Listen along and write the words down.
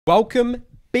Welcome,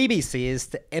 BBCers,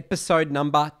 to episode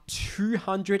number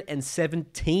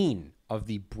 217 of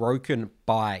the Broken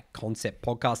by Concept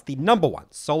podcast, the number one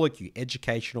solo queue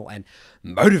educational and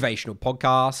motivational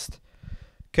podcast.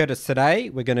 Curtis, today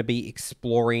we're going to be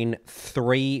exploring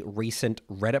 3 recent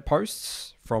Reddit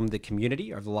posts from the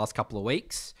community over the last couple of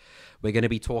weeks. We're going to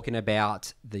be talking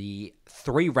about the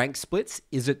 3 rank splits.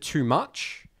 Is it too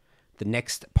much? The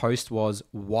next post was,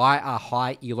 why are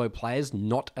high elo players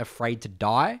not afraid to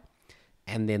die?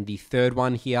 And then the third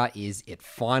one here is, it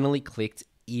finally clicked,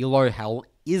 elo hell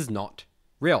is not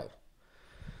real.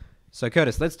 So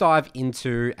Curtis, let's dive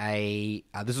into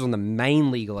this is on the main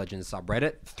League of Legends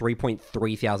subreddit,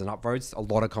 3.3 thousand upvotes, a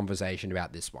lot of conversation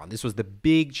about this one. This was the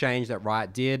big change that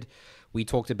Riot did. We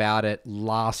talked about it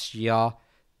last year,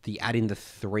 the adding the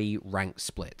 3 rank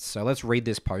splits. So let's read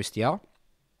this post here.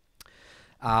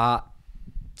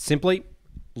 Simply,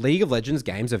 League of Legends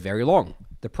games are very long.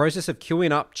 The process of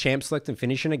queuing up, champ select, and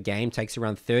finishing a game takes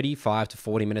around 35 to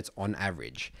 40 minutes on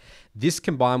average. This,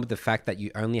 combined with the fact that you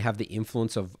only have the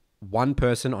influence of one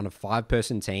person on a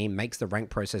 5-person team, makes the rank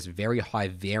process very high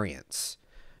variance.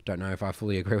 Don't know if I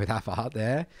fully agree with that part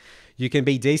there. You can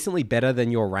be decently better than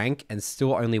your rank and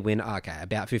still only win,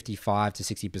 about 55 to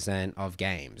 60% of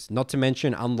games. Not to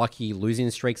mention unlucky losing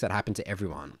streaks that happen to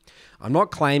everyone. I'm not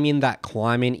claiming that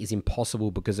climbing is impossible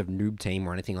because of noob team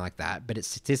or anything like that, but it's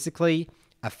statistically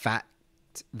a fact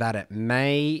that it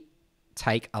may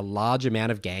take a large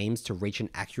amount of games to reach an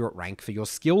accurate rank for your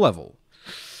skill level.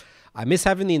 I miss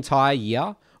having the entire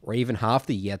year or even half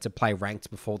the year to play ranked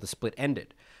before the split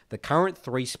ended. The current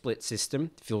 3-split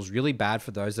system feels really bad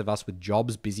for those of us with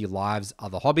jobs, busy lives,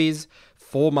 other hobbies.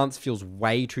 4 months feels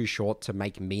way too short to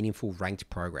make meaningful ranked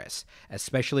progress,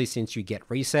 especially since you get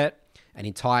reset an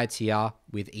entire tier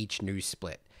with each new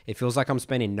split. It feels like I'm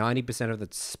spending 90% of the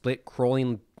split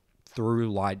crawling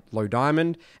through low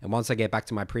diamond, and once I get back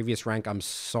to my previous rank, I'm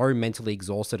so mentally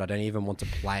exhausted I don't even want to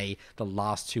play the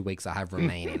last 2 weeks I have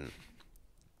remaining.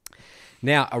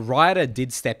 Now, a writer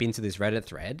did step into this Reddit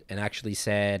thread and actually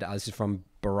said, this is from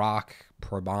Barack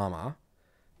Probama,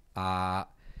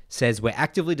 says, we're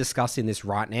actively discussing this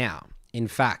right now. In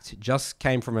fact, just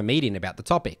came from a meeting about the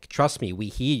topic. Trust me, we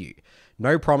hear you.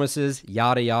 No promises,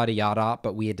 yada, yada, yada,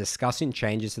 but we are discussing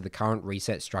changes to the current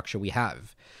reset structure we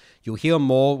have. You'll hear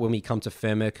more when we come to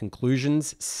firmer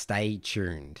conclusions. Stay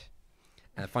tuned.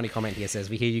 And a funny comment here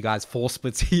says, we hear you guys, 4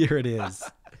 splits, here it is.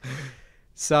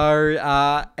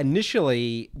 So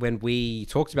initially, when we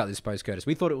talked about this post, Curtis,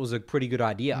 we thought it was a pretty good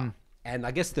idea. And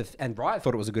I guess and Riot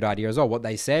thought it was a good idea as well. What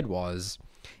they said was,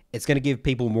 it's going to give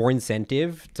people more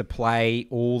incentive to play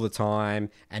all the time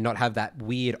and not have that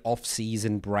weird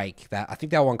off-season break that I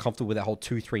think they were uncomfortable with that whole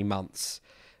 2-3 months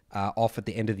off at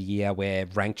the end of the year where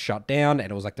ranked shut down and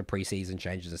it was like the preseason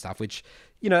changes and stuff, which,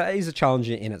 is a challenge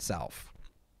in itself.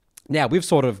 Now, we've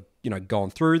sort of, gone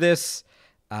through this.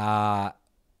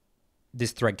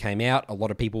 This thread came out. A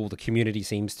lot of people, the community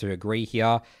seems to agree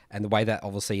here. And the way that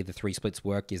obviously the 3 splits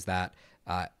work is that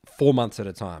 4 months at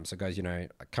a time. So it goes, I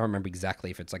can't remember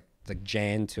exactly if it's like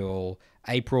Jan till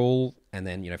April and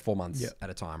then, 4 months at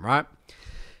a time, right?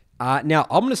 Now,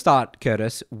 I'm going to start,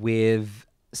 Curtis, with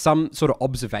some sort of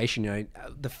observation.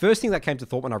 The first thing that came to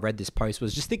thought when I read this post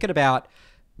was just thinking about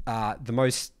the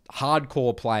most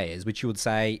hardcore players, which you would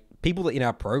say people that in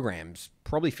our programs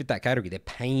probably fit that category. They're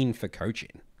paying for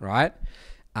coaching, right?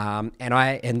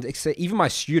 And even my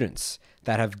students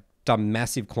that have done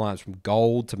massive climbs from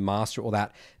gold to master, all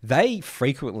that, they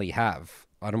frequently have,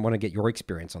 I don't want to get your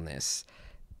experience on this,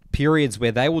 periods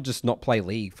where they will just not play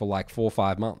League for like 4 or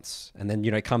 5 months and then,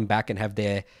 come back and have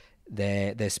their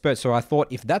spurts. So I thought,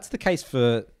 if that's the case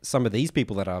for some of these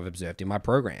people that I've observed in my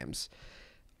programs,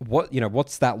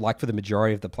 what's that like for the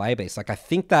majority of the player base? Like, I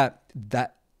think that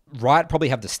Riot probably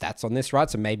have the stats on this, right?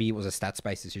 So maybe it was a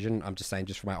stats-based decision. I'm just saying,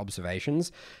 just from my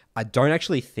observations. I don't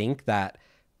actually think that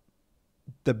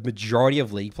the majority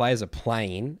of League players are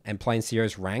playing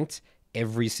serious ranked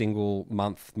every single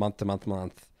month to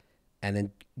month, and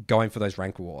then going for those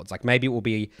rank rewards. Like, maybe it will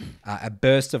be a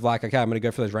burst of like, okay, I'm going to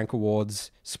go for those rank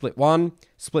rewards, split 1,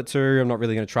 split 2, I'm not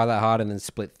really going to try that hard, and then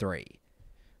split 3.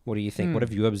 What do you think? What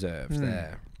have you observed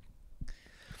there?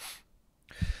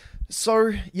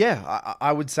 So, yeah,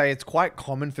 I would say it's quite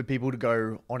common for people to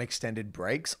go on extended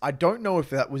breaks. I don't know if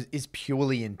that is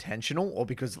purely intentional or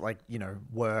because,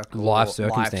 work, life or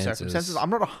circumstances. I'm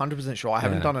not 100% sure. I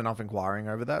haven't done enough inquiring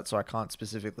over that, so I can't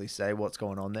specifically say what's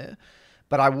going on there.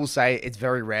 But I will say it's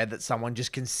very rare that someone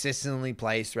just consistently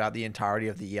plays throughout the entirety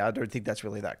of the year. I don't think that's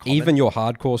really that common. Even your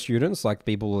hardcore students, like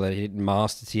people that hit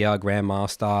Master Tier,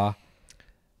 Grandmaster.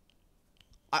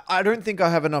 I don't think I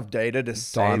have enough data to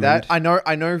say Diamond. that. I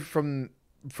know from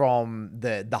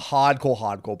the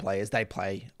hardcore players, they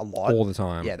play a lot. All the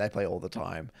time. Yeah, they play all the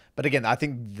time. But again, I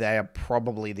think they're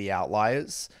probably the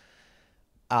outliers.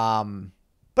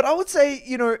 But I would say,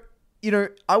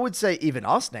 I would say even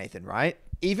us, Nathan, right?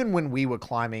 Even when we were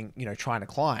climbing, trying to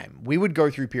climb, we would go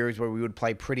through periods where we would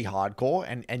play pretty hardcore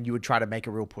and you would try to make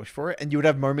a real push for it. And you would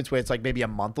have moments where it's like maybe a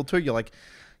month or two, you're like,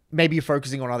 maybe you're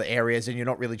focusing on other areas and you're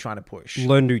not really trying to push.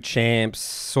 Learn new champs,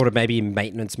 sort of maybe in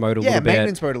maintenance mode a little bit. Yeah,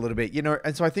 maintenance mode a little bit,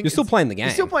 and so I think you're still playing the game.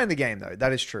 You're still playing the game, though.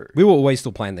 That is true. We were always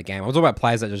still playing the game. I was talking about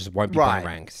players that just won't be playing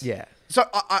ranks. Yeah. So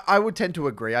I would tend to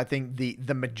agree. I think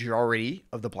the majority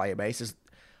of the player base is,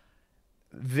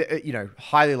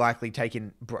 highly likely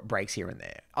taking breaks here and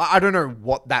there. I don't know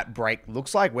what that break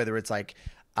looks like, whether it's like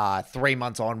 3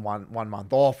 months on, one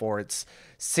month off, or it's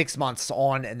 6 months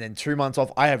on and then 2 months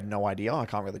off. I have no idea. I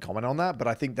can't really comment on that, but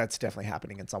I think that's definitely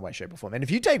happening in some way, shape, or form. And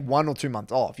if you take 1 or 2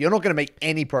 months off, you're not going to make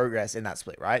any progress in that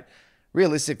split, right?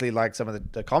 Realistically, like some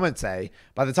of the comments say,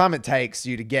 by the time it takes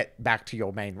you to get back to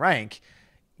your main rank,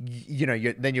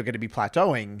 then you're going to be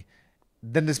plateauing.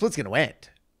 Then the split's going to end,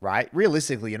 right?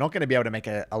 Realistically, you're not going to be able to make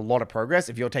a lot of progress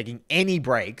if you're taking any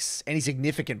breaks, any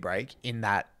significant break in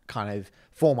that kind of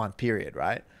 4-month period,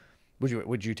 right?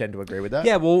 Would you tend to agree with that?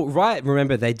 Yeah, well, right.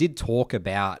 Remember, they did talk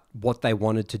about what they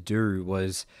wanted to do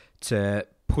was to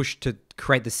push to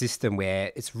create the system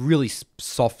where it's really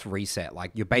soft reset.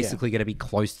 Like you're basically going to be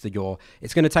close to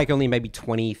it's going to take only maybe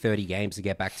 20, 30 games to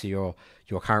get back to your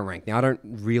current rank. Now, I don't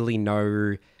really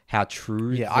know how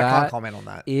true that I can't comment on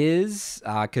that. Is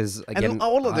because again, I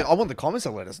want the comments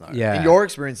to let us know. Yeah. In your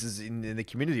experiences in the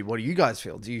community, what do you guys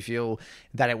feel? Do you feel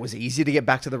that it was easier to get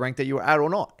back to the rank that you were at or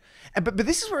not? But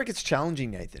this is where it gets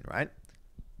challenging, Nathan, right?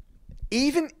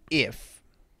 Even if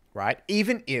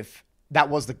that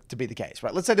was to be the case,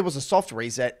 right? Let's say there was a soft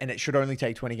reset and it should only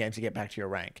take 20 games to get back to your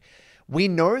rank. We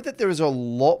know that there is a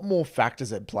lot more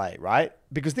factors at play, right?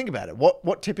 Because think about it.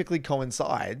 What typically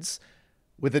coincides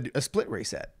with a split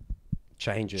reset?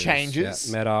 Changes.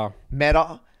 Yeah,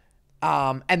 meta.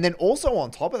 And then also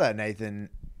on top of that, Nathan,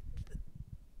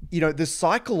 the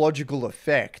psychological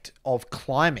effect of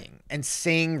climbing and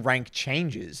seeing rank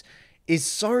changes is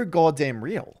so goddamn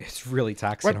real. It's really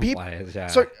taxing on players, yeah.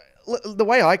 So the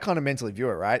way I kind of mentally view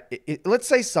it, right? Let's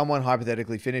say someone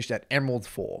hypothetically finished at Emerald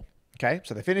 4, okay?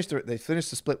 So they finished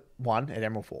the split 1 at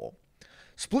Emerald 4.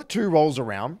 Split 2 rolls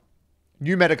around,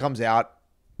 new meta comes out,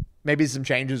 maybe some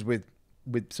changes with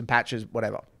some patches,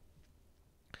 whatever.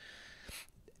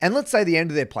 And let's say the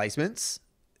end of their placements,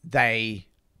 I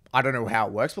don't know how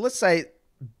it works, but let's say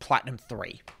Platinum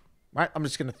 3, right? I'm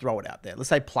just going to throw it out there. Let's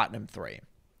say Platinum 3.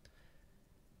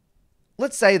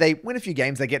 Let's say they win a few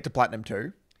games, they get to Platinum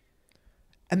 2,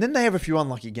 and then they have a few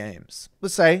unlucky games.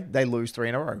 Let's say they lose 3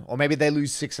 in a row, or maybe they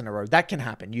lose 6 in a row. That can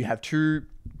happen. You have 2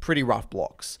 pretty rough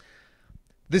blocks.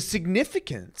 The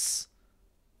significance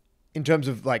in terms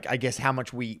of, like, I guess how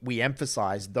much we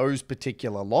emphasize those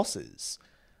particular losses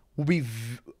will be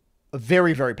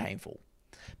very, very painful.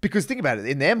 Because think about it,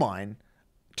 in their mind,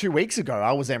 2 weeks ago,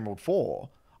 I was Emerald 4.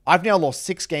 I've now lost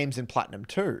 6 games in Platinum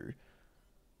 2.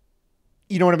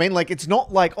 You know what I mean? Like, it's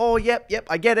not like, oh, yep,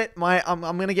 I get it. I'm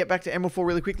going to get back to Emerald 4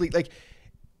 really quickly. Like,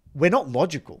 we're not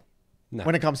logical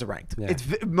when it comes to ranked. Yeah.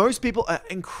 Most people are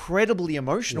incredibly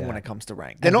emotional when it comes to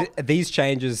ranked. They're not. These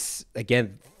changes,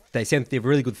 again, they're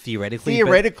really good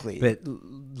theoretically. But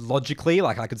logically,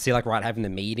 like I could see, like, right, having the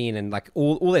meeting and like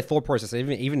all their thought process.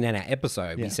 Even in our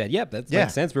episode, we said, "Yep, that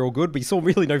makes sense. We're all good." But you saw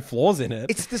really no flaws in it.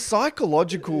 It's the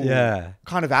psychological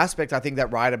kind of aspect I think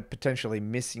that Riot are potentially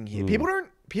missing here.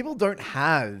 People don't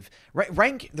have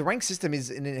rank. The rank system is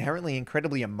an inherently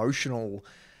incredibly emotional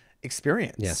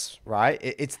experience. Yes, right.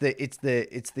 It's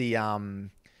the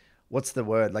what's the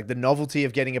word? Like the novelty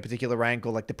of getting a particular rank,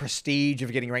 or like the prestige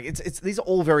of getting a rank. These are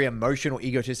all very emotional,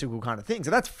 egotistical kind of things.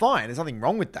 And that's fine. There's nothing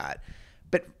wrong with that.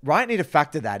 But Riot need to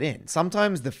factor that in.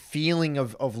 Sometimes the feeling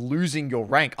of losing your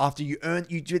rank after you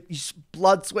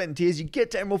blood, sweat, and tears, you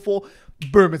get to Emerald 4,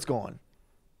 boom, it's gone.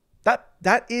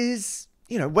 That is,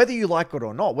 whether you like it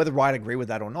or not, whether Riot agree with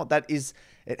that or not, there's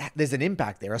an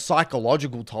impact there, a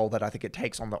psychological toll that I think it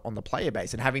takes on the player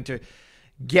base, and having to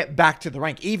get back to the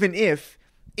rank, even if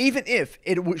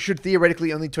it should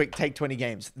theoretically only take 20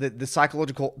 games, the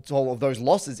psychological toll of those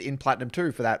losses in Platinum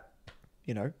 2 for that,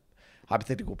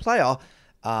 hypothetical player,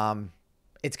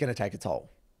 it's going to take a toll.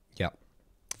 Yep.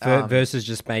 Versus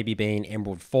just maybe being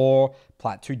Emerald 4,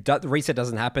 Plat 2. The reset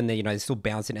doesn't happen. They're still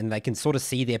bouncing, and they can sort of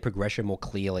see their progression more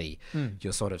clearly.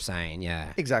 You're sort of saying,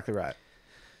 yeah. Exactly right.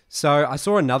 So I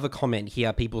saw another comment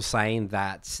here, people saying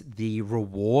that the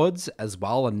rewards as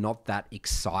well are not that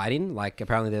exciting. Like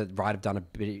apparently the Riot have done a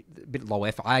bit low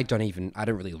effort. I don't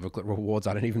really look at rewards.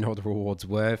 I don't even know what the rewards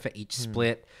were for each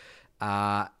split.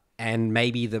 And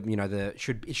maybe it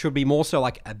should be more so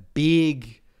like a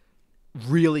big,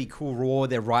 really cool reward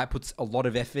that Riot puts a lot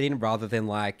of effort in, rather than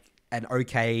like an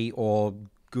okay or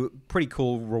good, pretty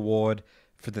cool reward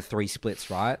for the 3 splits,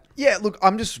 right? Yeah, look,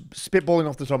 I'm just spitballing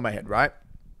off the top of my head, right?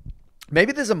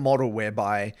 Maybe there's a model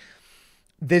whereby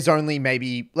there's only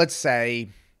maybe, let's say,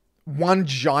 one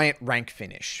giant rank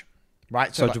finish,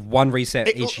 right? So like, just one reset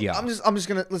each year. I'm just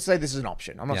gonna, let's say this is an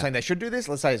option. I'm not saying they should do this.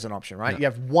 Let's say it's an option, right? Yeah. You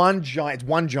have one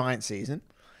giant season,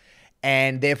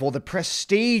 and therefore the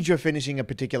prestige of finishing a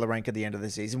particular rank at the end of the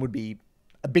season would be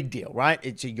a big deal, right?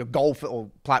 It's your goal for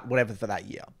or whatever for that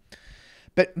year.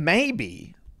 But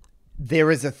maybe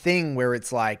there is a thing where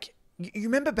it's like, you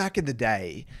remember back in the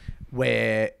day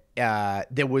where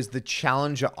there was the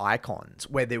Challenger icons,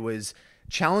 where there was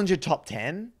Challenger top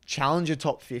 10, Challenger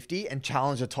top 50, and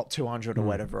Challenger top 200 or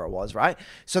whatever it was, right?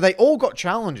 So they all got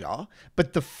Challenger,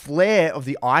 but the flair of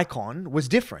the icon was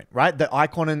different, right? The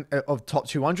icon of top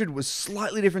 200 was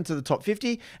slightly different to the top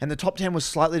 50, and the top 10 was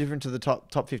slightly different to the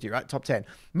top 50, right? Top 10.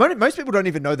 Most people don't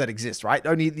even know that exists, right?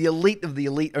 Only the elite of the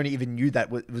elite only even knew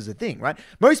that was a thing, right?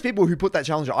 Most people who put that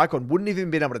Challenger icon wouldn't even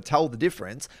been able to tell the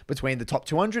difference between the top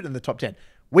 200 and the top 10.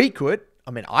 We could.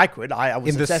 I mean, I could. I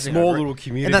was in the small little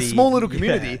community. In that small little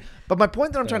community. Yeah. But my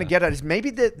point that I'm trying to get at is maybe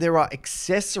that there are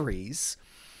accessories,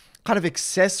 kind of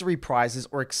accessory prizes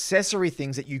or accessory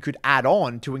things that you could add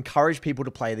on to encourage people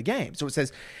to play the game. So it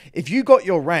says, if you got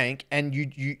your rank and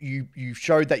you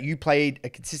showed that you played a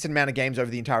consistent amount of games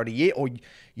over the entirety year, or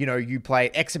you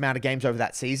played X amount of games over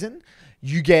that season,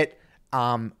 you get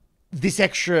this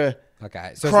extra.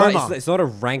 Okay, so it's not a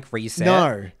rank reset.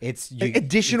 No, it's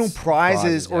additional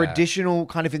prizes or yeah. additional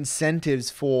kind of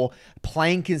incentives for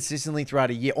playing consistently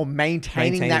throughout a year or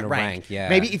maintaining that rank. Yeah.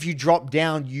 Maybe if you drop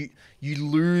down, you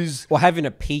lose. Or having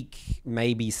a peak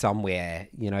maybe somewhere.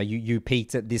 You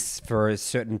peaked at this for a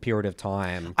certain period of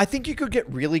time. I think you could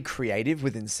get really creative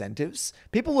with incentives.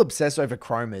 People obsess over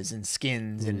chromas and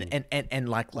skins and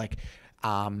like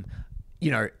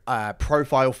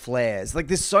profile flares. Like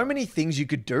there's so many things you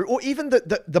could do, or even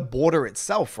the border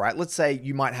itself, right? Let's say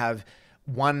you might have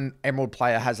one Emerald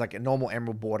player has like a normal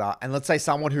Emerald border, and let's say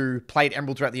someone who played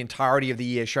Emerald throughout the entirety of the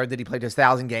year showed that he played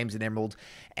 1,000 games in Emerald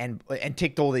and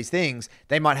ticked all these things.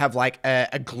 They might have like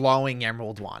a glowing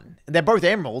Emerald one. They're both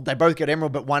Emerald, they both get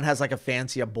Emerald, but one has like a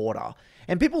fancier border.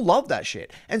 And people love that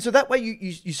shit. And so that way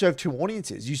you serve two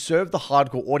audiences. You serve the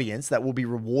hardcore audience that will be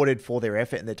rewarded for their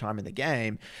effort and their time in the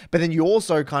game. But then you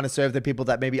also kind of serve the people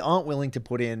that maybe aren't willing to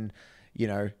put in,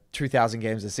 2,000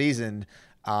 games a season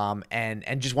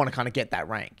and just want to kind of get that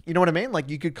rank. You know what I mean? Like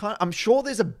you could I'm sure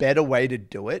there's a better way to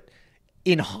do it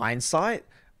in hindsight,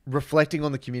 reflecting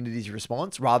on the community's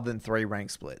response rather than 3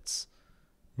 rank splits.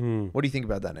 What do you think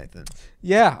about that, Nathan?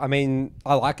 Yeah, I mean,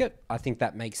 I like it. I think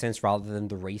that makes sense rather than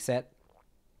the reset.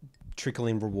 Trickle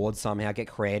in rewards somehow, get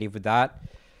creative with that.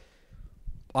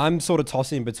 I'm sort of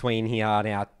tossing between here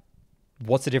now.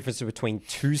 What's the difference between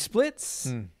 2 splits?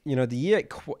 The year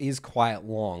is quite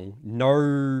long.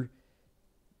 No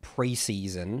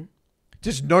preseason.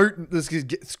 Just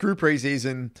screw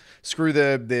preseason, screw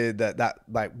that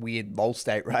like weird lull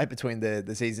state, right? Between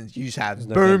the seasons. You just have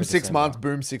boom, 6 months,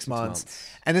 boom, 6 months.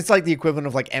 And it's like the equivalent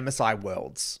of like MSI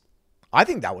Worlds. I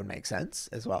think that would make sense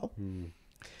as well.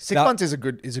 6 months is a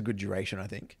good duration, I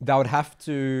think. They would have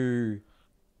to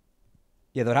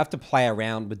play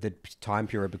around with the time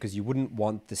period, because you wouldn't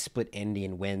want the split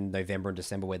ending when November and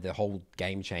December, where the whole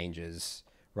game changes,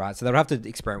 right? So they would have to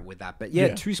experiment with that. But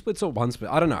yeah, 2 splits or 1 split,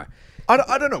 I don't know. I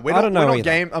don't know. We're not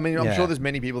game. I mean, I'm Yeah. sure there's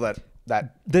many people that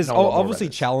there's know a lot more obviously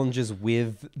about this. challenges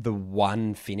with the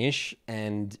one finish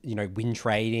and win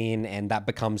trading, and that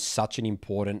becomes such an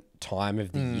important time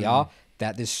of the year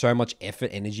that there's so much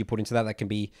effort, energy put into that can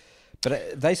be,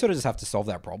 but they sort of just have to solve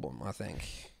that problem, I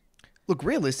think. Look,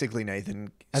 realistically,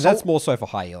 Nathan, And that's more so for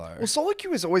high yellow. Well, solo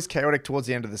queue is always chaotic towards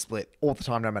the end of the split all the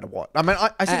time, no matter what. I mean,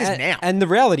 I see this now. And the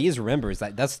reality is, remember, is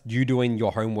that that's you doing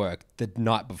your homework the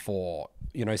night before,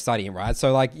 studying, right?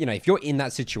 So like, if you're in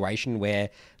that situation where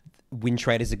win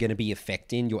traders are going to be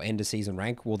affecting your end of season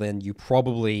rank, well, then you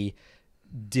probably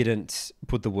didn't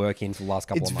put the work in for the last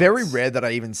couple of months. It's very rare that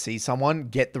I even see someone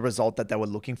get the result that they were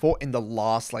looking for in the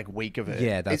last week of it.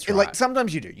 Yeah, that's right. Like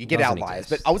sometimes you do, you get outliers,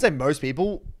 but I would say most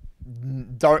people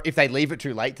don't. If they leave it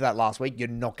too late to that last week, you're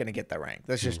not going to get that rank.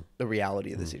 That's just the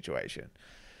reality of the situation.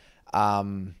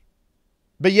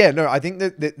 But yeah, no, I think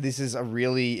that this is a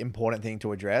really important thing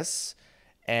to address.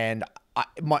 And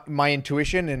my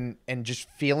intuition and just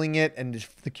feeling it and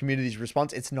just the community's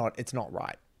response, it's not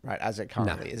right as it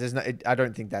currently is. There's no, I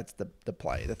don't think that's the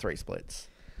play, the 3 splits.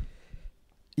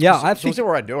 Yeah, I think we'll see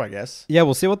what I do, I guess. Yeah,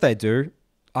 we'll see what they do.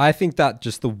 I think that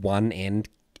just the one end,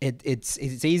 it's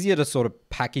easier to sort of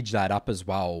package that up as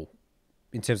well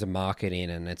in terms of marketing,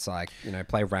 and it's like,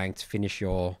 play ranked, finish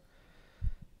the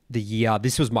year.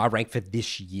 This was my rank for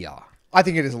this year. I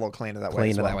think it is a lot cleaner that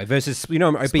way. Cleaner that way versus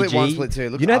OPG. Split 1, split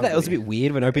 2. That was a bit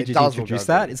weird when OPG introduced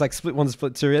that. It's like split 1,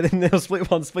 split 2, and then they'll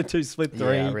split 1, split 2, split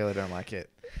 3. Yeah, I really don't like it.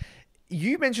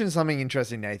 You mentioned something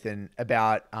interesting, Nathan,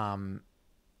 about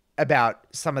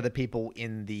some of the people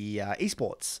in the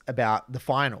esports, about the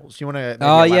finals. You want to? The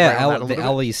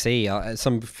LEC.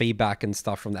 Some feedback and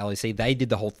stuff from the LEC. They did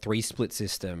the whole 3 split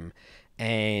system,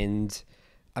 and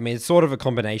I mean, it's sort of a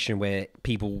combination where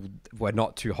people were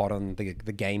not too hot on the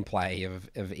gameplay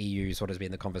of EU sort of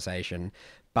being the conversation,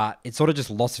 but it sort of just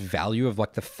lost value of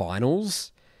like the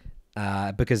finals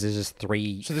because there's just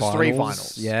 3 So there's 3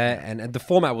 finals. Yeah, and the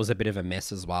format was a bit of a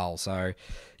mess as well. So,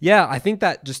 yeah, I think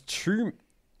that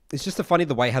it's just funny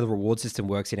the way how the reward system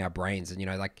works in our brains. And,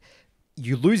 like,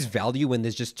 you lose value when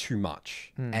there's just too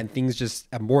much and things just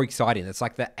are more exciting. It's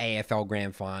like the AFL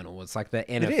Grand Final. It's like the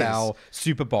NFL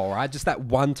Super Bowl, right? Just that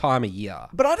one time a year.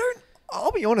 But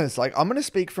I'll be honest, like, I'm going to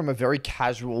speak from a very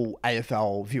casual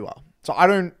AFL viewer.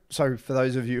 So for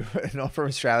those of you who are not from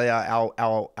Australia,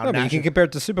 our but you can compare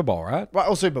it to Super Bowl, right? Right,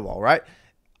 or Super Bowl, right?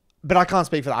 But I can't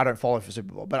speak for that. I don't follow for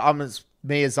Super Bowl. But as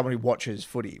someone who watches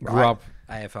footy, right? Grew up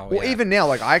AFL, Well, even now,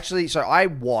 like, I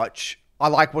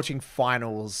like watching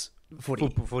finals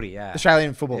footy, yeah.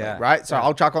 Australian Football League, right? So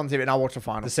I'll chuck on TV and I'll watch the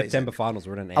finals. The September finals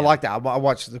were in it. I like that. I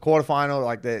watch the quarterfinal,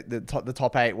 like the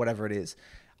top 8, whatever it is.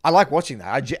 I like watching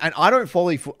that. I don't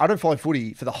follow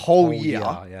footy for the whole year.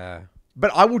 Yeah.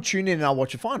 But I will tune in and I'll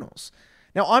watch the finals.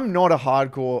 Now, I'm not a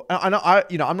hardcore. I'm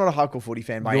not a hardcore footy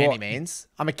fan by any means.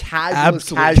 I'm a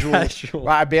casual. Right?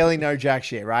 I barely know jack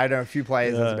shit. Right? I know a few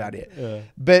players. That's about it. Yeah.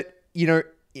 But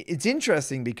it's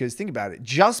interesting because think about it.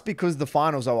 Just because the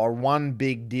finals are one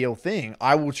big deal thing,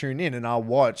 I will tune in and I'll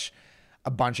watch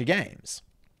a bunch of games.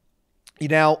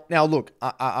 Now look,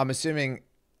 I'm assuming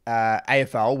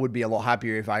AFL would be a lot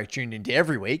happier if I tuned into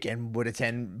every week and would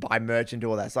attend, buy merch, and do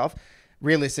all that stuff.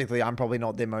 Realistically, I'm probably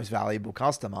not their most valuable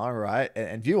customer, right,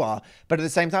 and viewer. But at the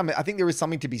same time, I think there is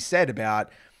something to be said about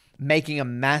making a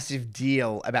massive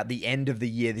deal about the end of the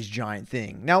year, this giant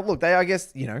thing. Now, look, I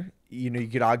guess, you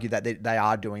could argue that they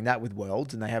are doing that with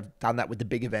Worlds, and they have done that with the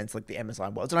big events like the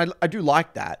MSI Worlds, and I do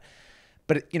like that.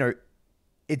 But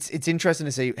it's interesting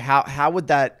to see how would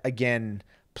that again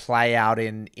play out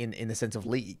in the sense of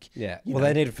league. Yeah.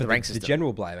 They need it for the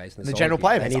general player base. The general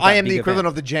player base. I am the equivalent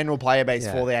of the general player base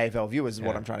for the AFL viewers is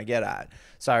what I'm trying to get at.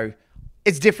 So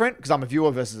it's different because I'm a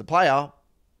viewer versus a player.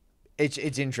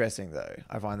 It's interesting though.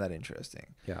 I find that interesting.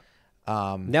 Yeah.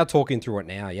 Now talking through it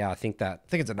now, I think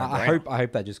it's a no-brainer. I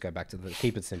hope they just go back to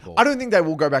keep it simple. I don't think they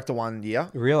will go back to 1 year.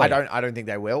 Really? I don't think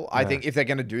they will. I think if they're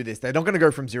going to do this, they're not going to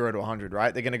go from 0 to 100,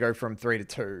 right? They're going to go from 3 to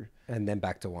 2 and then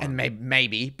back to 1. And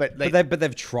maybe, but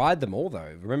they've tried them all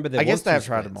though. Remember, I guess they have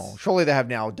tried them all. Surely they have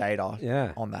now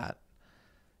data on that.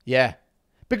 Yeah,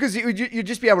 because you'd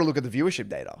just be able to look at the viewership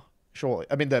data. Surely,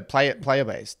 I mean the player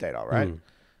base data, right?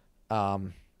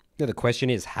 The question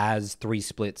is, has 3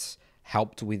 splits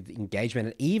helped with engagement?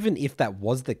 And even if that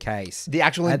was the case, the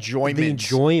actual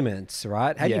enjoyment,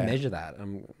 right? How do you measure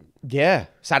that?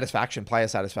 Satisfaction, player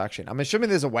satisfaction. I'm assuming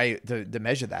there's a way to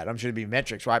measure that. I'm sure it'd be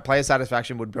metrics, right? Player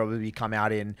satisfaction would probably come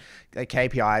out in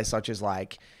KPIs such as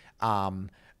like how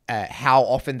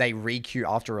often they re-queue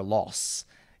after a loss.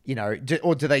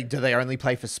 Or do they only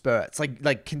play for spurts?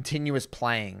 Like continuous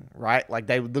playing, right? Like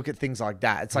they would look at things like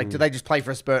that. It's like, do they just play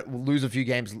for a spurt, lose a few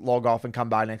games, log off, and come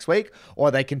by next week, or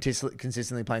are they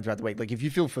consistently playing throughout the week? Like if you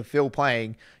feel fulfilled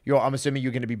playing, I'm assuming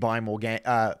you're going to be buying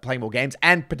playing more games,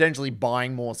 and potentially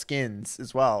buying more skins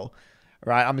as well,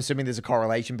 right? I'm assuming there's a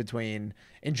correlation between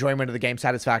enjoyment of the game,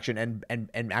 satisfaction,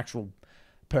 and actual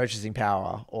purchasing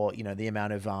power, or the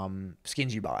amount of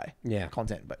skins you buy,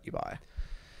 content but you buy.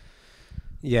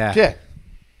 Yeah.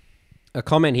 A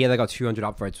comment here that got 200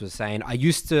 upvotes was saying, I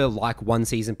used to like 1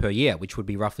 season per year, which would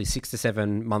be roughly 6 to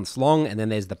 7 months long. And then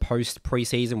there's the post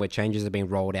preseason where changes are being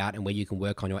rolled out and where you can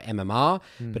work on your MMR,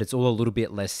 but it's all a little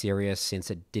bit less serious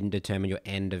since it didn't determine your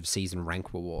end of season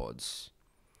rank rewards.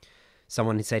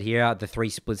 Someone said here, the 3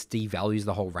 splits devalues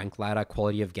the whole rank ladder.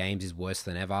 Quality of games is worse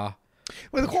than ever.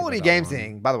 Well, the quality of games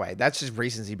thing, by the way, that's just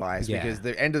recency bias because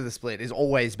the end of the split is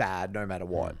always bad no matter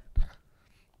what.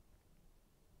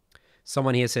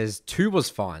 Someone here says 2 was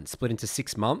fine, split into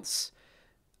 6 months.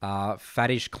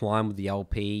 Faddish climb with the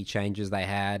LP changes they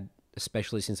had.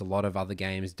 especially since a lot of other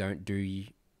games don't do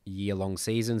year-long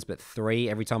seasons. But 3,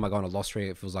 every time I go on a loss streak,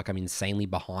 it feels like I'm insanely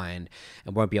behind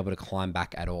and won't be able to climb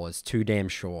back at all. It's too damn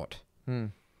short.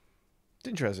 It's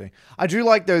interesting. I do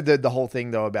like the whole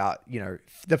thing though about, you know,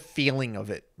 the feeling of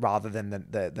it rather than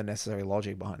the necessary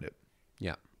logic behind it.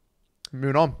 Yeah.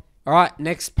 Moving on. All right,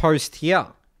 next post here.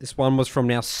 This one was from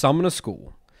now Summoner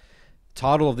School.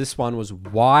 Title of this one was,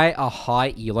 Why Are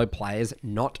High Elo Players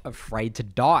Not Afraid to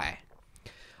Die?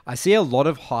 I see a lot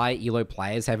of high elo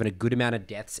players having a good amount of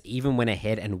deaths even when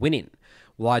ahead and winning.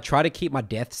 While I try to keep my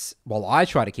deaths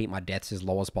as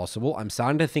low as possible, I'm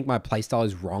starting to think my playstyle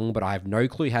is wrong, but I have no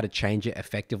clue how to change it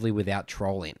effectively without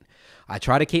trolling. I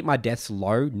try to keep my deaths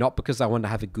low, not because I want to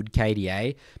have a good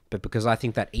KDA, but because I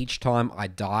think that each time I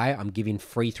die, I'm giving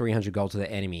free 300 gold to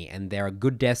the enemy, and there are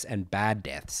good deaths and bad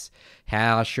deaths.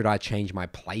 How should I change my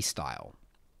playstyle?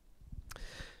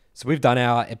 So we've done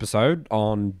our episode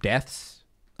on deaths.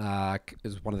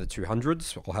 Is one of the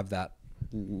 200s. I'll have that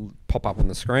pop up on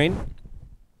the screen.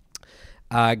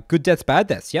 Good deaths, bad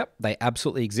deaths. Yep, they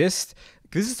absolutely exist.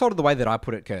 This is sort of the way that I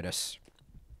put it, Curtis.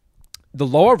 The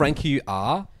lower rank you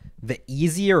are, the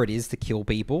easier it is to kill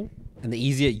people, and the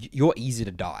easier you're easy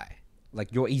to die.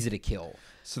 Like, you're easy to kill.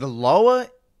 So the lower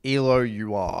elo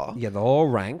you are, Yeah, the lower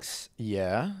ranks.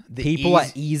 yeah, People are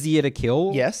easier to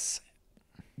kill. Yes.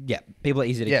 Yeah, people are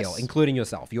easy to Yes. kill, including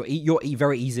yourself. You're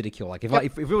very easy to kill. Like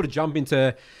if we were to jump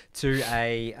into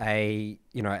a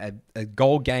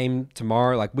gold game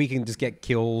tomorrow, like we can just get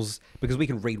kills because we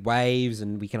can read waves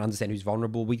and we can understand who's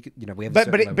vulnerable. We have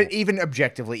But even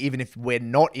objectively, even if we're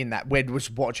not in that, we're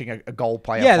just watching a goal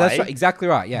player. Yeah, play, that's right, exactly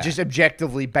right. Yeah, just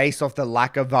objectively based off the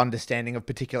lack of understanding of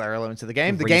particular elements of the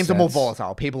game. The games are more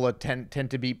volatile. People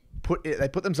tend to be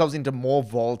put themselves into more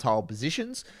volatile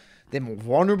positions. They're more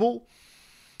vulnerable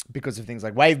because of things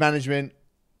like wave management,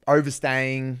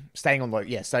 overstaying, staying on low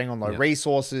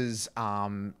resources,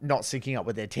 not syncing up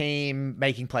with their team,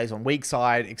 making plays on weak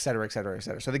side, et cetera, et cetera, et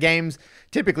cetera. So the games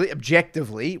typically,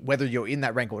 objectively, whether you're in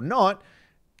that rank or not,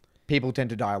 people tend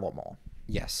to die a lot more.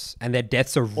 Yes, and their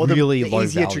deaths are really low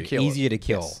easier value, to kill. easier to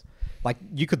kill. Yes. Like,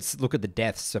 you could look at the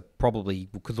deaths, so probably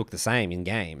could look the same in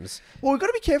games. Well, we've got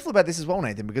to be careful about this as well,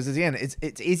 Nathan, because again,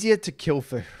 it's easier to kill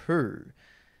for who?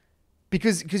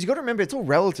 Because you got to remember, it's all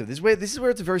relative. This is where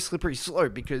it's a very slippery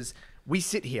slope, because we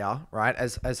sit here, right,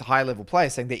 as high level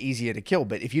players saying they're easier to kill,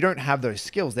 but if you don't have those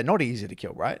skills, they're not easier to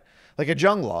kill, right? Like a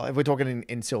jungler, if we're talking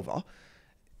in silver,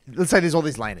 let's say there's all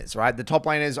these laners, right? The top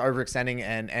laners overextending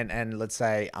and let's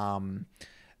say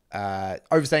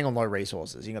overstaying on low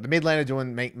resources. You got the mid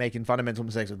laner making fundamental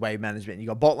mistakes with wave management. You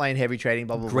got bot lane heavy trading,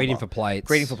 blah blah blah. Greeting blah.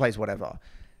 for plates, whatever.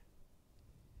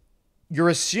 You're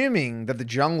assuming that the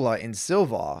jungler in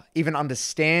silver even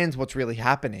understands what's really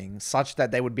happening, such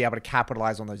that they would be able to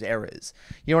capitalize on those errors.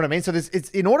 You know what I mean? So it's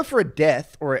in order for a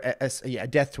death or a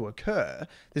death to occur,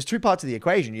 there's two parts of the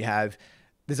equation.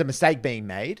 There's a mistake being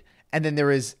made, and then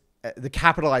there is the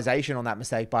capitalization on that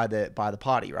mistake by the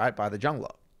party, right? By the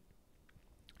jungler.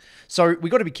 So we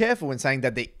got to be careful when saying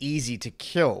that they're easy to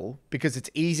kill, because it's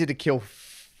easy to kill,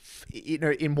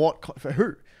 for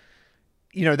who?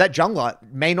 That jungler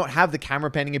may not have the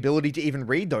camera panning ability to even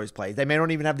read those plays. They may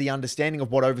not even have the understanding of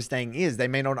what overstaying is. They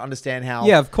may not understand how.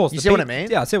 Yeah, of course. You see what I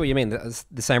mean? Yeah, I see what you mean. It's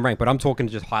the same rank, but I'm talking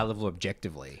just high level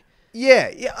objectively.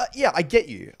 Yeah, I get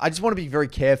you. I just want to be very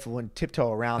careful and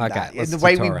tiptoe around that. And the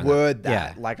way we word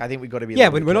that, like, I think we've got to be. Yeah,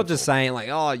 but we're not just saying like,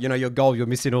 oh, your goal, you're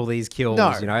missing all these kills.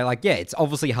 No. It's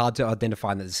obviously hard to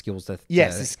identify the skills. The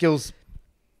skills.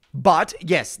 But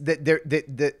yes,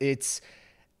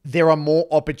 there are more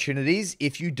opportunities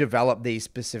if you develop these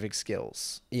specific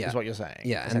skills. Yeah, is what you're saying.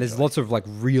 Yeah, and there's lots of like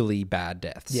really bad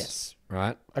deaths. Yes.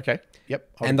 Right. Okay. Yep.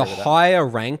 And the higher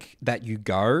rank that you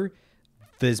go,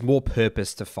 there's more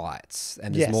purpose to fights,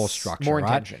 and there's more structure, more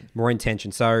intention. More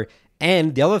intention. So,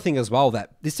 and the other thing as well,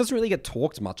 that this doesn't really get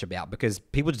talked much about, because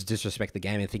people just disrespect the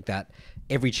game and think that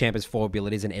every champ has 4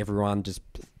 abilities and everyone just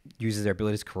uses their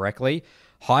abilities correctly.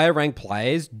 Higher ranked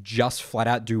players just flat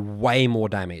out do way more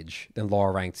damage than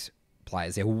lower ranked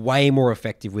players. They're way more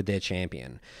effective with their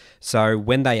champion. So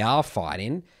when they are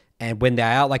fighting, and when they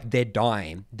are, like, they're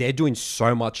dying, they're doing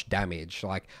so much damage.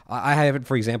 Like, I have,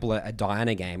 for example, a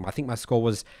Diana game. I think my score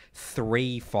was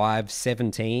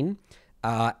 3-5-17.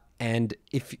 And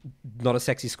if not a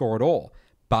sexy score at all.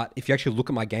 But if you actually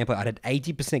look at my gameplay, I had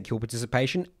 80% kill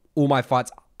participation. All my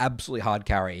fights absolutely hard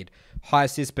carried. High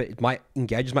assist, but my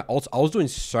engages, my ults, I was doing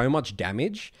so much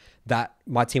damage that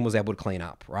my team was able to clean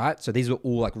up, right? So these were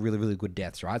all like really, really good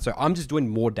deaths, right? So I'm just doing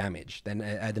more damage than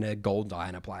a gold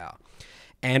Diana player.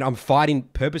 And I'm fighting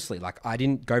purposely. Like, I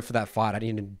didn't go for that fight. I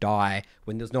didn't die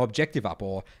when there's no objective up.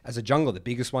 Or as a jungler, the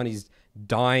biggest one is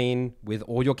dying with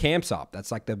all your camps up.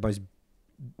 That's like the most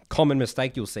common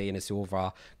mistake you'll see in a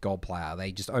silver gold player.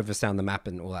 They just oversound the map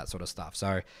and all that sort of stuff.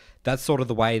 So that's sort of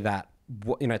the way that,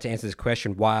 to answer this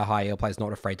question, why are high elo players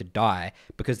not afraid to die?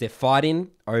 Because they're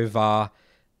fighting over...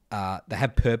 they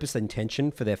have purpose and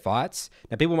intention for their fights.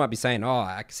 Now, people might be saying, oh,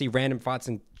 I can see random fights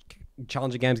and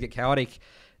challenger games get chaotic.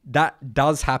 That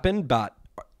does happen, but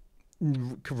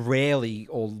rarely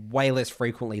or way less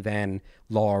frequently than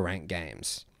lower ranked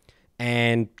games.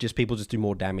 And just people just do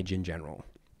more damage in general.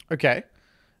 Okay.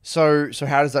 So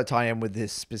how does that tie in with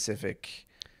this specific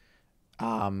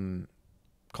conversation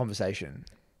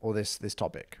or this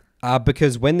topic?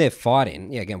 Because when they're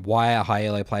fighting, again, why are high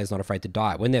elo players not afraid to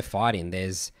die? When they're fighting,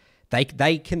 when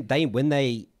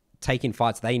they take in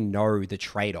fights, they know the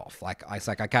trade-off. Like, it's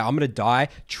like, okay, I'm going to die,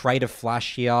 trade a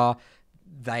flash here,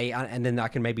 and then I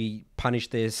can maybe punish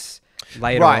this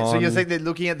later on. Right, so you're saying they're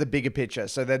looking at the bigger picture.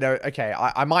 So they know, okay,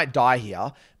 I might die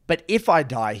here, but if I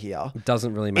die here... It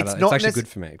doesn't really matter. It's actually good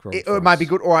for me. It might be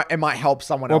good, or it might help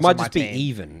someone else on my team. Or it might just be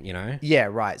even, Yeah,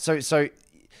 right.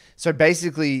 So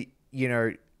basically,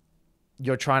 you're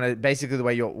trying to... Basically,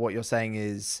 what you're saying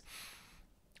is...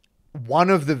 One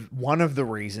of the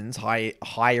reasons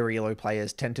higher elo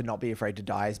players tend to not be afraid to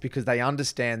die is because they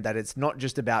understand that it's not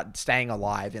just about staying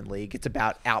alive in League. It's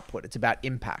about output. It's about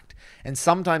impact. And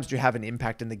sometimes to have an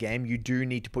impact in the game, you do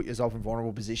need to put yourself in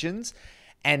vulnerable positions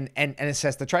and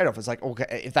assess the trade-off. It's like,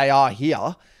 okay, if they are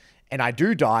here and I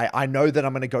do die, I know that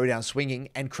I'm going to go down swinging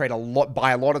and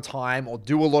buy a lot of time or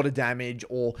do a lot of damage,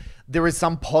 or there is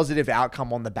some positive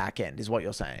outcome on the back end, is what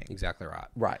you're saying. Exactly right.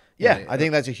 Right. Yeah, I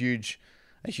think that's a huge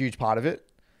part of it.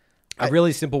 A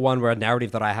really simple one, where a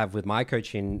narrative that I have with my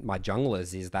coaching, my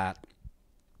junglers, is that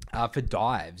for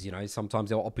dives, sometimes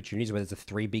there are opportunities where there's a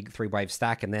three-wave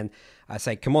stack, and then I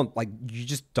say, come on, like, you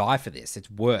just die for this. It's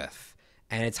worth.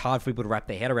 And it's hard for people to wrap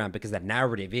their head around, because that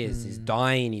narrative is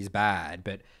dying is bad.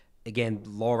 But again,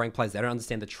 lower ranked players, they don't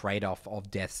understand the trade-off of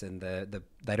deaths, and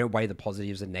they don't weigh the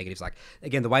positives and negatives. Like,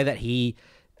 again, the way that he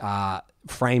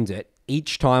framed it,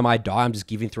 each time I die, I'm just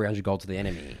giving 300 gold to the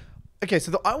enemy. Okay,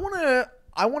 so I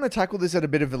want to tackle this at a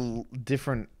bit of a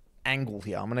different angle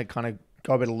here. I'm going to kind of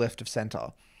go a bit left of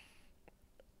center.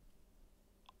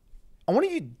 I want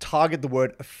you to target the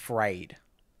word afraid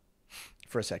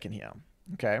for a second here.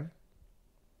 Okay.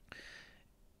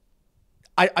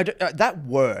 That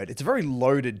word, it's a very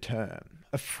loaded term.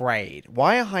 Afraid.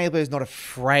 Why are high players not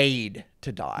afraid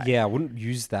to die? Yeah, I wouldn't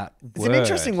use that word. It's an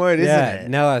interesting word, isn't it?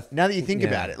 Now that you think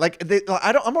about it,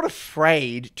 I'm not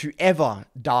afraid to ever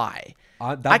die.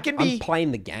 I'm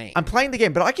playing the game. I'm playing the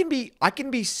game, but I can be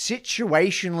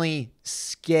situationally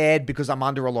scared because I'm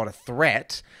under a lot of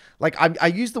threat. Like, I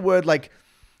use the word like.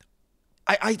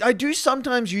 I do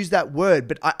sometimes use that word,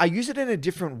 but I use it in a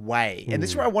different way, and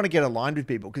this is where I want to get aligned with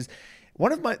people, because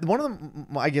one of my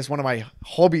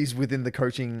hobbies within the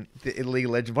coaching in League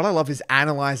of Legends, what I love is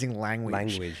analyzing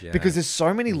language, because there's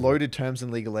so many loaded terms in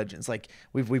League of Legends. Like,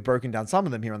 we've broken down some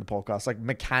of them here on the podcast, like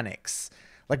mechanics.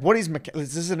 Like, what is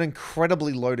this is an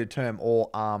incredibly loaded term,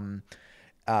 or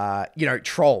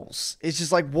trolls. It's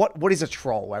just like, what is a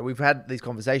troll? Right? We've had these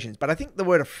conversations, but I think the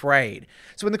word afraid.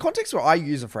 So in the context where I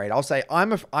use afraid, I'll say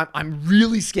I'm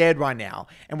really scared right now.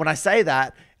 And when I say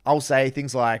that, I'll say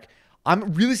things like,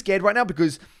 I'm really scared right now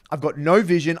because I've got no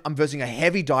vision. I'm versing a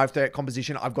heavy dive threat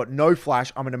composition. I've got no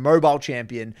flash. I'm in a mobile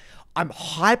champion. I'm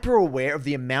hyper aware of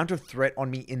the amount of threat on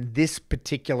me in this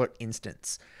particular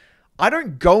instance. I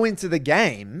don't go into the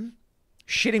game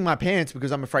shitting my pants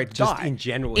because I'm afraid to die. In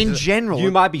general. You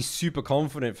might be super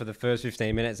confident for the first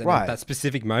 15 minutes, and at that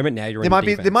specific moment now you're in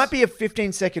defense. There might be a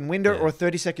 15-second window or a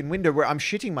 30-second window where I'm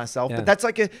shitting myself, but that's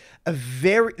like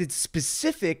it's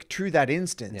specific to that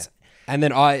instance. Yeah. And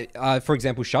then for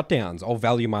example, shutdowns, I'll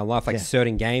value my life. Like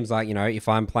certain games, like, if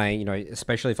I'm playing,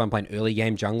 especially if I'm playing early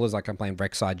game junglers, like I'm playing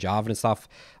Rek'Sai, Jarvan and stuff,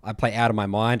 I play out of my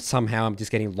mind. Somehow I'm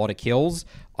just getting a lot of kills.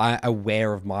 I'm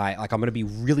aware of I'm going to be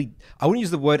really, I wouldn't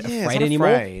use the word afraid anymore.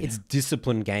 It's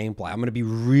disciplined gameplay. I'm going to be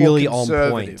really on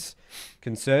point.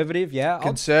 Conservative, yeah.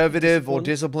 Conservative or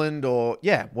disciplined or,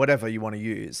 whatever you want to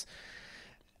use.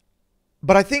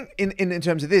 But I think in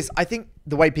terms of this, I think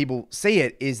the way people see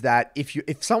it is that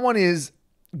if someone is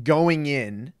going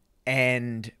in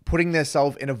and putting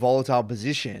themselves in a volatile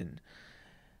position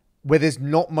where there's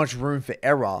not much room for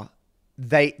error,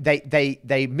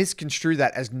 they misconstrue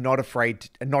that as not afraid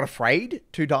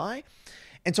to die.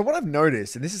 And so what I've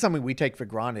noticed, and this is something we take for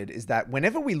granted, is that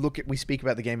whenever we speak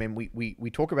about the game and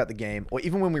we talk about the game, or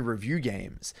even when we review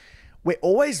games, we're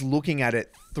always looking at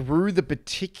it through the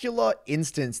particular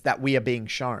instance that we are being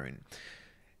shown.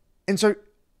 And so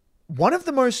one of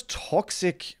the most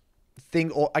toxic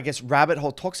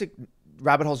toxic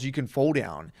rabbit holes you can fall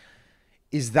down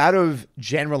is that of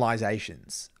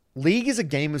generalizations. League is a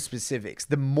game of specifics.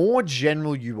 The more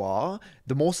general you are,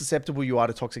 the more susceptible you are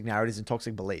to toxic narratives and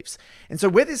toxic beliefs. And so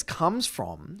where this comes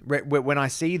from, when I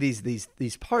see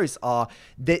these posts, are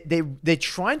they're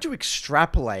trying to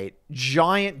extrapolate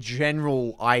giant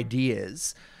general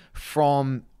ideas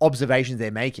from observations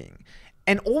they're making.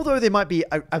 And although there might be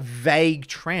a vague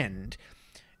trend,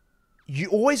 you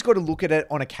always got to look at it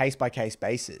on a case-by-case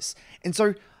basis. And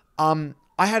so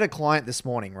I had a client this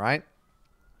morning, right?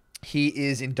 He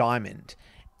is in Diamond,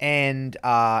 and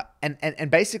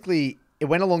basically it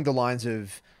went along the lines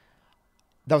of,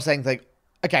 they were saying like,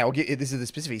 okay, I'll get, this is the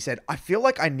specific. He said, I feel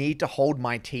like I need to hold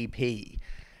my TP.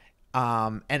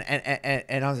 And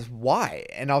I was, why?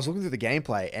 And I was looking through the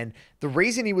gameplay, and the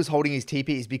reason he was holding his TP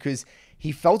is because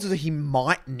he felt as though he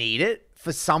might need it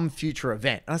for some future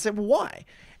event. And I said, well, why?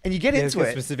 And you get into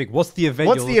it. Specific. What's the event?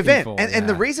 What's the event? And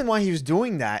the reason why he was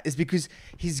doing that is because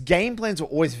his game plans were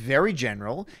always very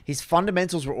general. His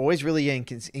fundamentals were always really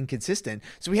inconsistent.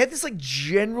 So he had this like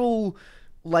general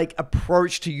like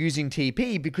approach to using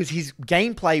TP because his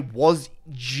gameplay was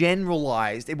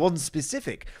generalized. It wasn't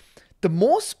specific. The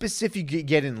more specific you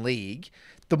get in League,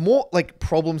 the more like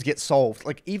problems get solved.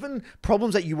 Like even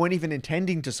problems that you weren't even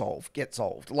intending to solve get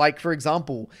solved. Like for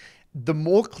example, the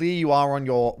more clear you are on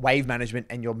your wave management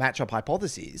and your matchup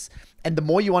hypotheses, and the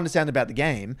more you understand about the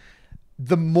game,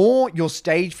 the more your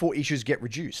stage 4 issues get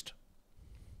reduced.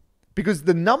 Because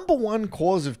the number one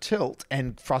cause of tilt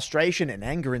and frustration and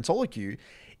anger in solo queue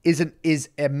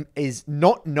is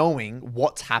not knowing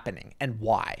what's happening and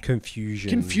why.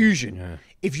 Confusion. Yeah.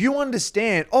 If you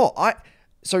understand,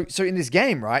 so in this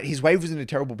game, right, his wave was in a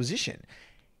terrible position.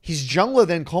 His jungler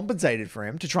then compensated for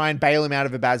him to try and bail him out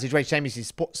of a bad situation, same as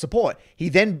his support. He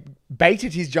then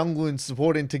baited his jungler and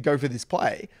support in to go for this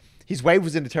play. His wave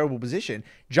was in a terrible position.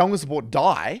 Jungler support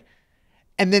die.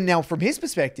 And then now from his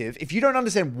perspective, if you don't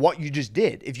understand what you just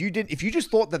did, if you just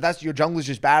thought that that's your jungler's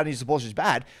just bad and your support's just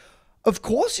bad, of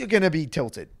course you're going to be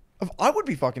tilted. I would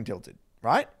be fucking tilted,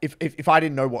 right? If I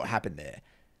didn't know what happened there.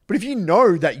 But if you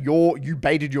know that you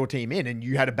baited your team in and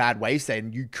you had a bad wave state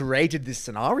and you created this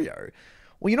scenario,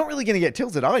 well, you're not really going to get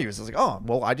tilted, are you? It's like, oh,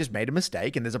 well, I just made a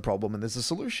mistake and there's a problem and there's a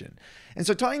solution. And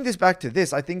so tying this back to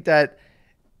this, I think that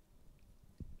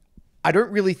I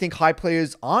don't really think high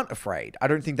players aren't afraid. I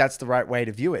don't think that's the right way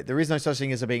to view it. There is no such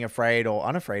thing as being afraid or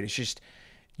unafraid. It's just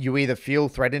you either feel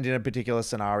threatened in a particular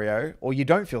scenario or you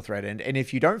don't feel threatened. And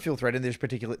if you don't feel threatened, there's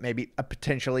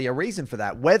potentially a reason for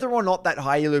that. Whether or not that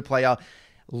high elo player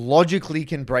logically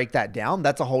can break that down,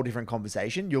 that's a whole different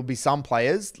conversation. You'll be some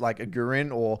players like a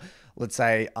Gurin or let's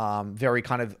say very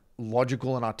kind of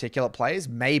logical and articulate players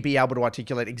may be able to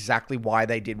articulate exactly why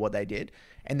they did what they did.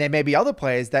 And there may be other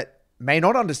players that may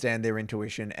not understand their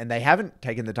intuition and they haven't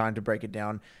taken the time to break it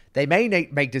down. They may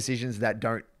make decisions that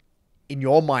don't, in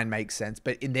your mind, make sense,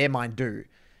 but in their mind do.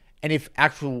 And if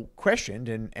actual questioned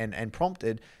and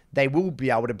prompted, they will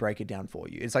be able to break it down for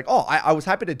you. It's like, oh, I was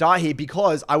happy to die here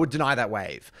because I would deny that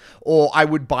wave. Or I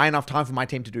would buy enough time for my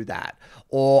team to do that.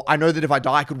 Or I know that if I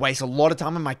die, I could waste a lot of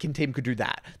time and my team could do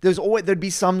that. There'd be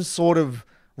some sort of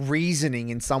reasoning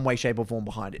in some way, shape, or form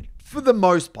behind it. For the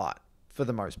most part.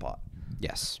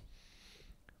 Yes.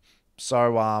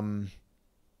 So,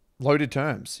 loaded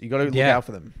terms. You got to look out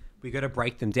for them. We got to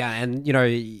break them down. And, you know,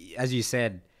 as you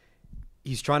said,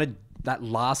 he's trying to, that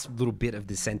last little bit of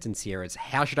the sentence here is,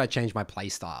 how should I change my play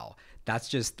style? That's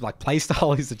just like, play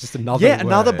style is just another word.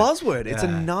 Another buzzword. It's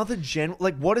another general,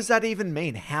 like, what does that even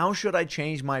mean? How should I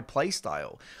change my play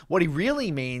style? What he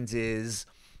really means is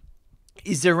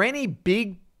there any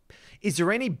big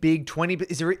 20,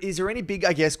 is there any big,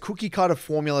 I guess, cookie cutter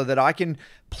formula that I can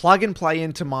plug and play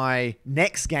into my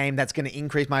next game that's going to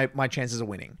increase my chances of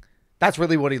winning? That's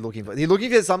really what he's looking for. He's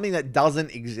looking for something that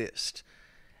doesn't exist.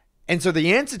 And so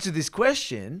the answer to this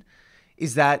question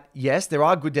is that, yes, there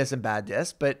are good deaths and bad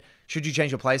deaths, but should you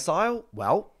change your play style?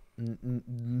 Well,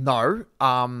 no.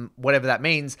 Whatever that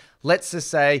means. Let's just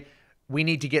say we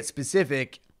need to get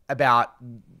specific about,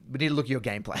 we need to look at your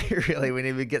gameplay, really. We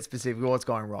need to get specific with what's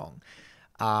going wrong.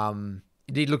 You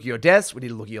need to look at your deaths. We need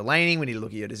to look at your laning. We need to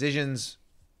look at your decisions.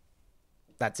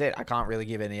 That's it. I can't really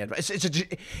give any advice.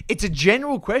 It's a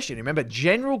general question. Remember,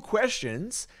 general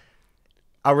questions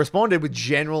are responded with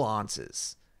general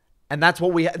answers. And that's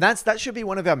what that should be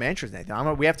one of our mantras,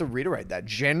 Nathan. We have to reiterate that.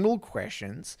 General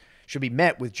questions should be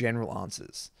met with general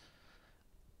answers.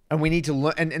 And we need to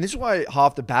learn, and this is why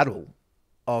half the battle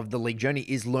of the League journey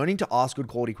is learning to ask good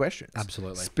quality questions.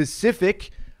 Absolutely. Specific,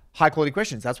 high quality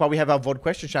questions. That's why we have our VOD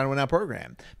question channel in our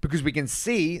program, because we can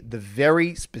see the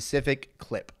very specific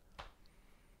clip.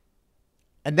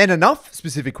 and then enough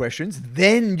specific questions,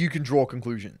 then you can draw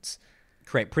conclusions.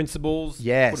 Create principles,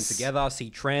 Yes. put them together, see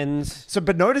trends. So,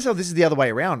 but notice how this is the other way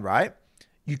around, right?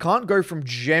 You can't go from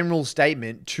general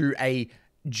statement to a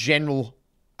general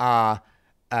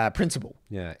principle.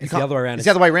 Yeah, it's the other way around. It's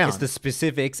the other way around. It's the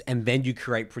specifics, and then you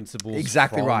create principles.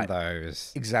 Exactly from right.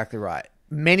 Those. Exactly right.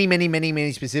 Many, many, many,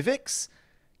 many specifics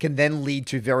can then lead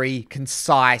to very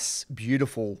concise,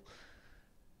 beautiful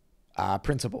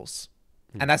principles.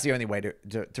 And that's the only way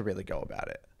to really go about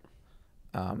it.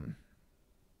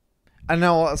 I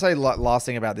know I'll say last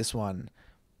thing about this one.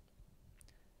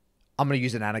 I'm going to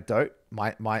use an anecdote,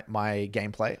 my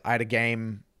gameplay. I had a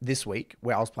game this week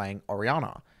where I was playing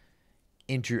Oriana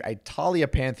into a Talia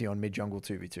Pantheon mid-jungle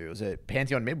 2v2. It was a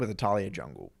Pantheon mid with a Talia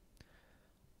jungle.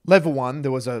 Level 1,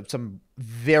 there was some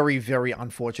very, very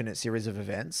unfortunate series of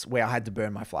events where I had to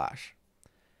burn my flash.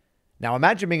 Now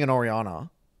imagine being an Oriana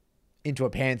into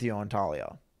a Pantheon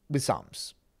Talia with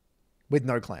sums, with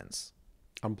no cleanse.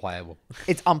 Unplayable.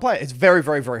 It's unplayable. It's very,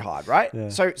 very, very hard, right? Yeah.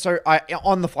 So I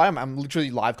on the fly, I'm literally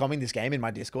live commenting this game in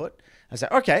my Discord. I say,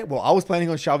 okay, well, I was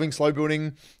planning on shoving, slow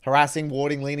building, harassing,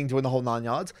 warding, leaning, doing the whole 9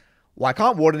 yards. Well, I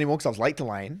can't ward anymore because I was late to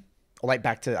lane, or late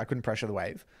back to, I couldn't pressure the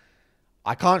wave.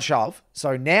 I can't shove.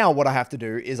 So now what I have to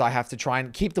do is I have to try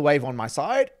and keep the wave on my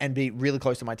side and be really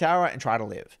close to my tower and try to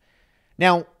live.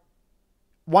 Now,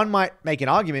 one might make an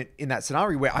argument in that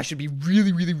scenario where I should be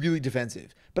really, really, really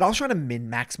defensive. But I was trying to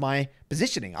min-max my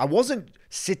positioning. I wasn't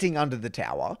sitting under the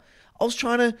tower. I was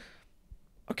trying to,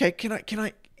 okay,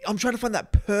 I'm trying to find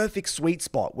that perfect sweet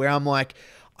spot where I'm like,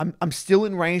 I'm still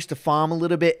in range to farm a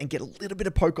little bit and get a little bit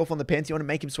of poke off on the Pantheon and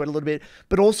make him sweat a little bit,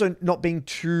 but also not being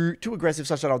too aggressive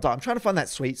such that I'll die. I'm trying to find that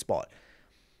sweet spot.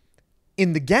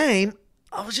 In the game,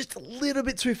 I was just a little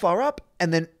bit too far up,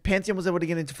 and then Pantheon was able to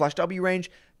get into Flash W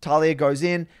range. Talia goes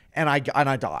in, and I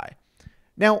die.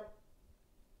 Now,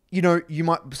 you know,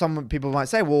 some people might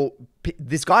say, well,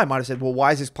 this guy might have said, well,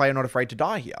 why is this player not afraid to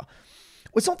die here?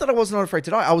 Well, it's not that I was not afraid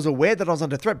to die. I was aware that I was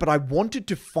under threat, but I wanted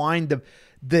to find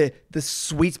the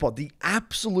sweet spot, the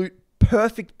absolute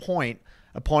perfect point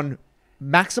upon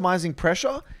maximizing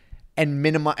pressure and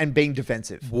being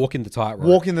defensive. Walking the tightrope.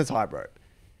 Walking the tightrope.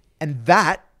 And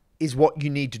that is what you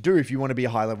need to do if you want to be a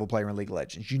high-level player in League of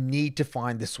Legends. You need to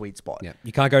find the sweet spot. Yeah,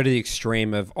 you can't go to the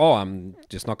extreme of, I'm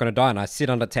just not going to die, and I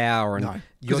sit under tower, and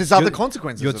because there's other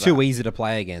consequences. You're too easy to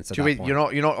play against. At that point.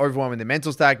 You're not overwhelming the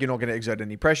mental stack. You're not going to exert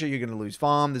any pressure. You're going to lose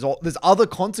farm. There's other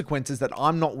consequences that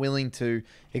I'm not willing to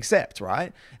accept,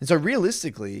 right? And so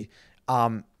realistically,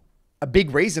 a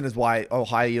big reason is why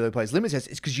high elo plays limit tests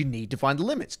is because you need to find the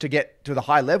limits to get to the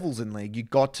high levels in League. You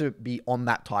got to be on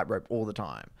that tightrope all the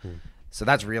time. So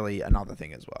that's really another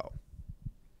thing as well.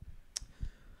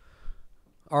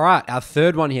 All right, our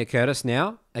third one here, Curtis,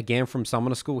 now, again from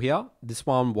Summoner School here. This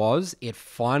one was, it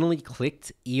finally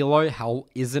clicked, ELO hell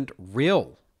isn't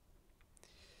real.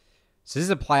 So this is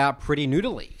a player pretty new to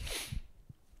League.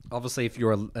 Obviously, if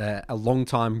you're a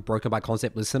long-time Broken by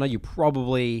Concept listener, you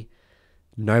probably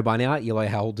know by now ELO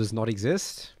hell does not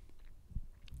exist.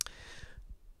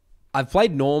 I've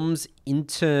played Norms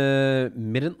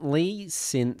intermittently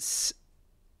since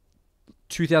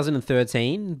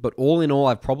 2013, but all in all,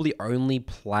 I've probably only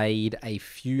played a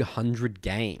few hundred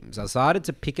games. I decided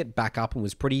to pick it back up and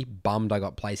was pretty bummed I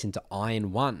got placed into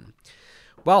Iron 1.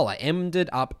 Well, I ended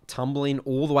up tumbling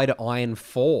all the way to Iron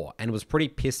 4 and was pretty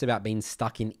pissed about being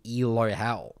stuck in ELO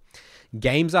hell.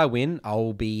 Games I win,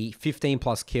 I'll be 15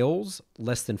 plus kills,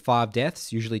 less than 5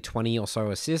 deaths, usually 20 or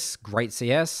so assists, great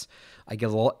CS. I get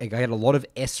a lot of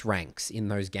S ranks in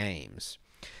those games.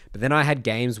 But then I had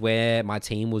games where my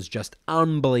team was just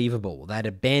unbelievable. They'd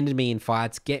abandon me in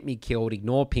fights, get me killed,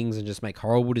 ignore pings, and just make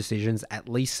horrible decisions, at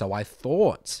least so I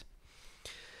thought.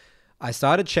 I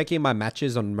started checking my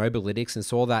matches on Mobalytics and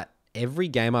saw that every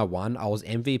game I won, I was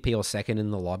MVP or second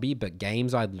in the lobby, but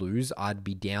games I'd lose, I'd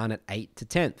be down at 8th to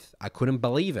 10th. I couldn't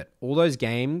believe it. All those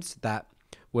games that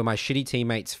were my shitty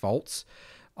teammates' faults,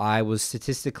 I was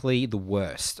statistically the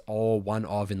worst, or one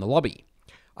of in the lobby.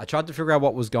 I tried to figure out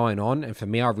what was going on, and for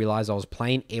me, I realized I was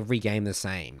playing every game the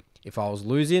same. If I was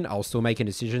losing, I was still making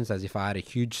decisions as if I had a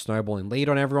huge snowballing lead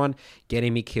on everyone,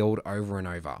 getting me killed over and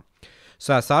over.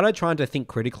 So I started trying to think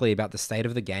critically about the state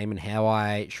of the game and how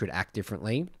I should act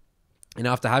differently. And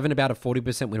after having about a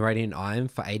 40% win rate in Iron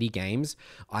for 80 games,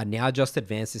 I now just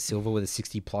advanced to Silver with a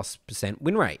 60+%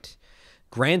 win rate.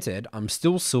 Granted, I'm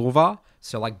still Silver,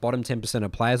 so like bottom 10%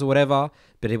 of players or whatever,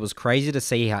 but it was crazy to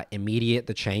see how immediate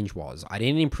the change was. I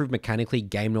didn't improve mechanically,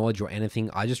 game knowledge, or anything.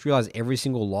 I just realized every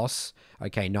single loss,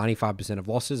 95% of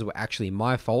losses, were actually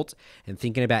my fault, and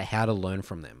thinking about how to learn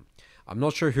from them. I'm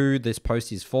not sure who this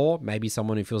post is for. Maybe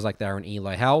someone who feels like they're in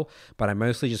Elo hell, but I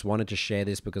mostly just wanted to share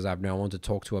this because I have no one to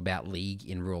talk to about League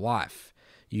in real life.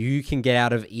 You can get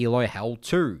out of Elo hell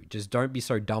too. Just don't be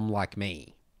so dumb like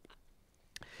me.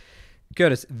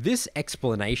 Curtis, this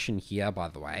explanation here, by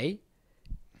the way,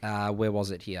 where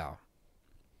was it here?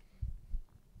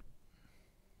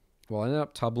 Well, I ended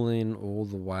up tumbling all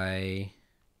the way.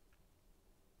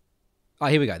 Oh,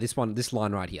 here we go. This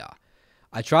line right here.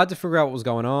 I tried to figure out what was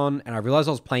going on, and I realized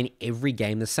I was playing every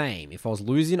game the same. If I was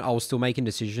losing, I was still making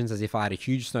decisions as if I had a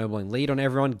huge snowballing lead on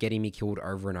everyone, getting me killed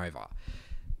over and over.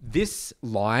 This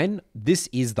line, this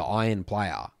is the iron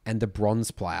player and the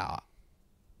bronze player.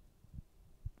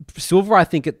 Silver, I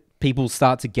think people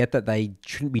start to get that they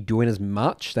shouldn't be doing as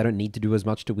much. They don't need to do as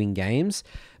much to win games.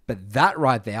 But that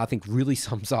right there, I think, really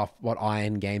sums up what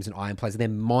Iron games and Iron plays, their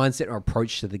mindset or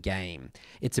approach to the game.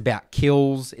 It's about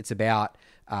kills. It's about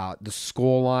the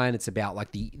scoreline. It's about like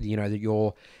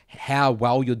how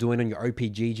well you're doing on your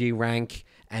OPGG rank,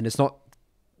 and it's not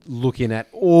looking at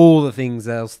all the things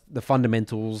else, the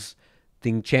fundamentals,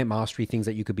 champ mastery things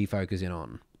that you could be focusing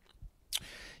on.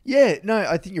 Yeah, no,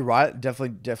 I think you're right.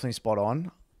 Definitely spot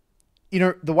on. You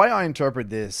know, the way I interpret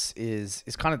this is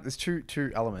kind of, there's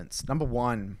two elements. Number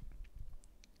one,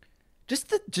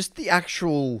 just the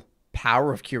actual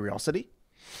power of curiosity.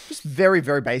 Just very,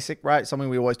 very basic, right? Something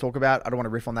we always talk about. I don't want to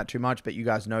riff on that too much, but you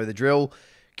guys know the drill.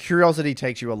 Curiosity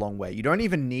takes you a long way. You don't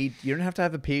have to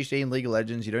have a PhD in League of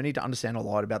Legends. You don't need to understand a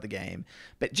lot about the game.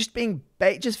 But just being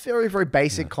just very, very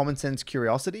basic common sense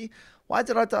curiosity. Why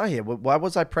did I die here? Why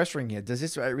was I pressuring here? Does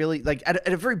this really, like, at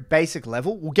a very basic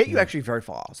level, will get you actually very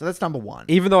far. So that's number one.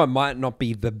 Even though it might not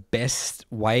be the best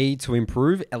way to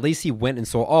improve, at least he went and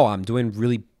saw, oh, I'm doing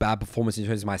really bad performance in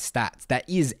terms of my stats. That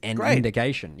is an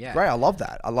indication. Yeah. Great. I love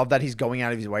that. I love that he's going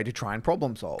out of his way to try and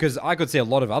problem solve. Because I could see a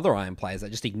lot of other Iron players that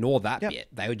just ignore that bit.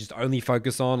 They would just only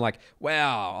focus on, like,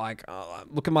 wow, like,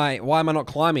 look at why am I not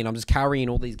climbing? I'm just carrying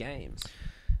all these games.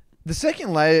 The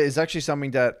second layer is actually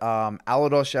something that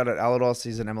Alados, shout out Alados,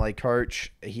 he's an MLA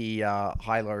coach. He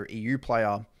high-low EU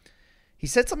player. He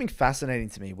said something fascinating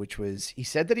to me, which was, he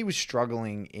said that he was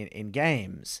struggling in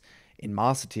games in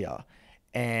Master Tier.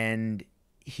 And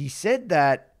he said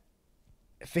that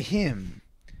for him,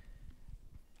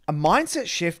 a mindset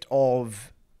shift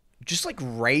of just like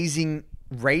raising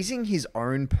his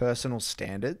own personal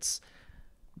standards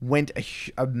went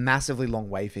a massively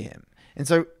long way for him. And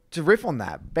so, to riff on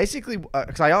that, basically,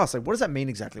 because I asked, like, what does that mean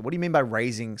exactly? What do you mean by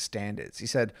raising standards? He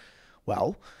said,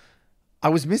 well, I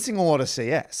was missing a lot of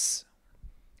CS.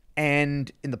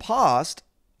 And in the past,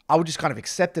 I would just kind of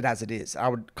accept it as it is. I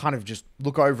would kind of just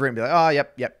look over it and be like, oh,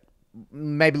 yep.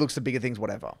 Maybe looks at bigger things,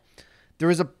 whatever. There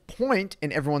is a point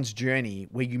in everyone's journey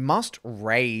where you must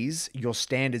raise your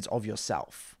standards of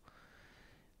yourself.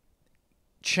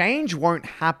 Change won't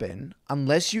happen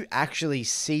unless you actually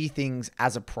see things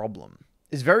as a problem.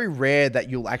 It's very rare that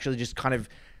you'll actually just kind of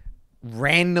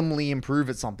randomly improve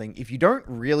at something if you don't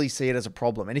really see it as a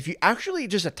problem. And if you actually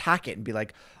just attack it and be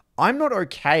like, I'm not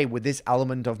okay with this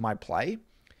element of my play,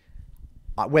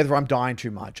 whether I'm dying too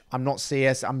much, I'm not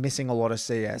CS, I'm missing a lot of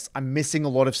CS, I'm missing a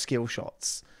lot of skill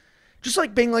shots. Just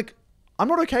like being like, I'm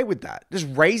not okay with that. Just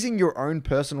raising your own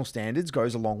personal standards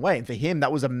goes a long way. And for him,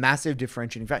 that was a massive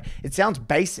differentiating factor. It sounds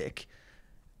basic,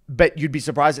 but you'd be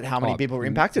surprised at how many people are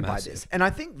impacted by this. And I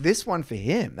think this one for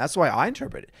him, that's why I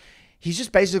interpret it. He's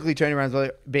just basically turned around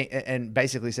and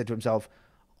basically said to himself,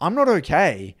 I'm not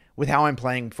okay with how I'm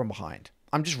playing from behind.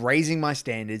 I'm just raising my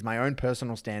standards, my own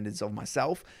personal standards of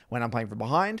myself when I'm playing from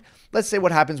behind. Let's see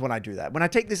what happens when I do that. When I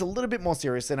take this a little bit more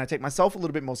seriously and I take myself a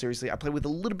little bit more seriously, I play with a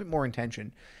little bit more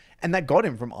intention. And that got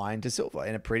him from iron to silver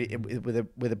in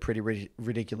with a pretty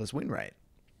ridiculous win rate.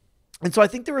 And so I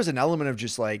think there is an element of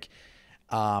just like,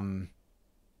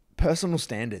 personal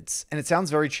standards, and it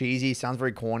sounds very cheesy, sounds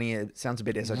very corny, it sounds a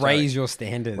bit esoteric. Raise your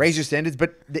standards,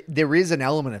 but there is an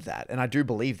element of that, and I do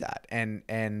believe that, and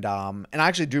I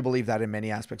actually do believe that in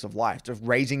many aspects of life. Just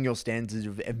raising your standards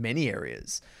of many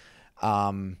areas,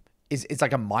 it's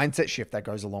like a mindset shift that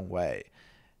goes a long way.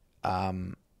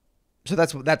 So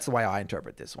that's the way I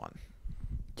interpret this one.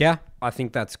 Yeah, I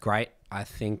think that's great. I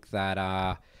think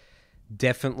that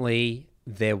definitely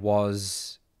there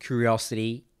was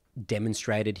curiosity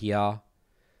demonstrated here.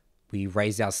 We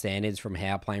raised our standards from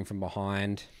how playing from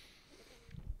behind.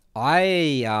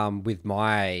 I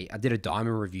did a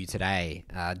Diamond review today,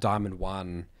 Diamond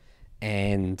 1,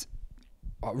 and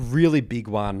a really big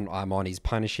one I'm on is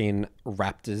punishing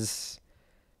Raptors.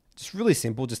 Just really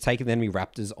simple, just taking the enemy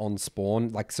Raptors on spawn.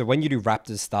 Like, so when you do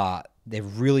Raptors start, they're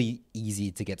really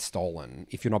easy to get stolen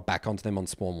if you're not back onto them on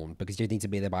spawn, because you need to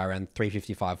be there by around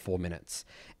 3:55, 4 minutes.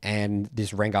 And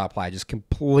this Rengar player just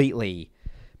completely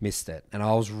missed it. And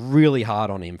I was really hard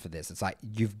on him for this. It's like,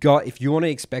 if you want to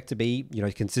expect to be,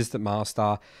 consistent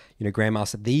master,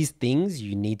 grandmaster, these things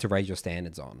you need to raise your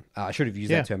standards on. I should have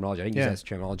used that terminology. I didn't use that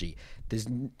terminology. There's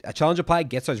a challenger player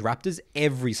gets those Raptors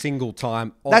every single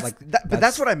time. But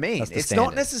that's what I mean. It's standard.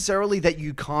 Not necessarily that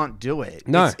you can't do it.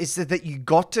 No. It's that you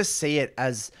got to see it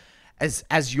as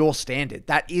your standard.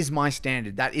 That is my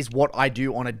standard. That is what I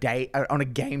do on a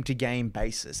game to game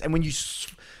basis. And when you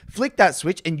flick that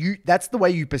switch and that's the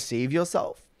way you perceive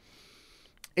yourself,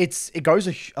 it goes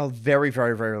a very,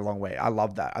 very, very long way. I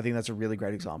love that. I think that's a really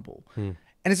great example. And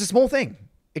it's a small thing.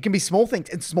 It can be small things,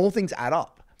 and small things add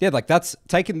up. Yeah, like that's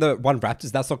taking the one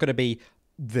Raptors. That's not going to be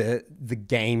the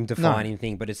game defining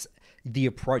thing, but it's the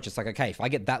approach. It's like, okay, if I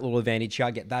get that little advantage here,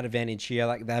 I get that advantage here,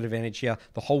 like that advantage here,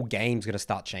 the whole game's going to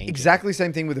start changing. Exactly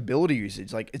same thing with ability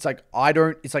usage. I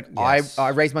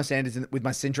raise my standards with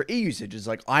my Syndra E usage. It's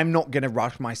like, I'm not going to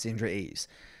rush my Syndra E's.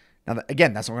 Now,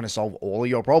 again, that's not going to solve all of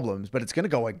your problems, but it's going to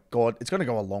go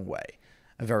a long way,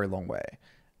 a very long way.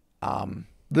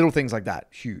 Little things like that,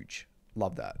 huge.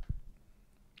 Love that.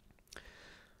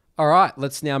 All right,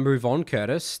 let's now move on,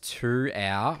 Curtis, to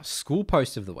our Skool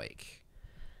post of the week.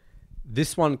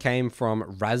 This one came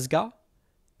from Razga.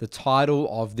 The title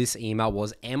of this email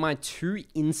was, "Am I too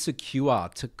insecure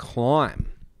to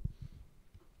climb?"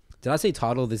 Did I say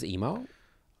title of this email?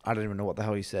 I don't even know what the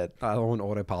hell you said. I'm on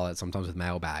autopilot sometimes with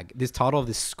Mailbag. This title of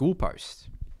this Skool post.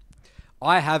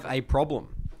 I have a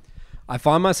problem. I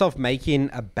find myself making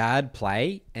a bad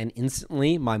play and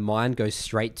instantly my mind goes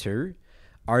straight to,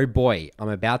 oh boy, I'm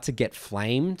about to get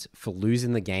flamed for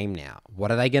losing the game now.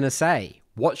 What are they going to say?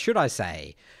 What should I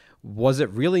say? Was it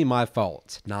really my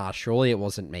fault? Nah, surely it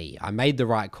wasn't me. I made the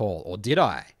right call. Or did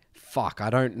I? Fuck,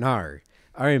 I don't know.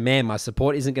 Oh man, my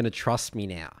support isn't going to trust me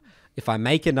now. If I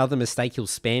make another mistake, he'll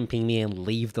spam ping me and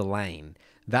leave the lane.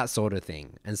 That sort of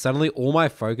thing. And suddenly all my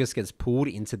focus gets pulled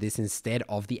into this instead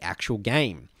of the actual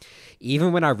game.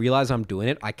 Even when I realize I'm doing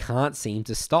it, I can't seem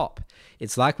to stop.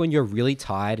 It's like when you're really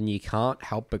tired and you can't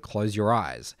help but close your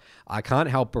eyes. I can't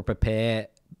help but prepare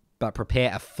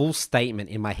a full statement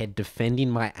in my head defending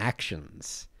my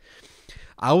actions.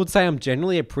 I would say I'm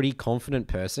generally a pretty confident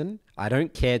person. I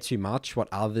don't care too much what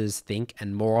others think,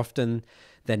 and more often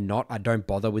than not, I don't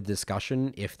bother with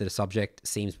discussion if the subject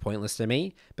seems pointless to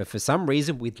me. But for some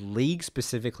reason, with League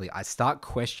specifically, I start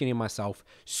questioning myself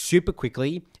super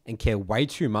quickly and care way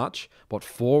too much what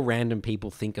 4 random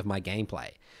people think of my gameplay.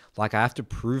 Like I have to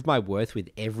prove my worth with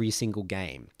every single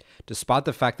game, despite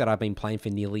the fact that I've been playing for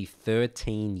nearly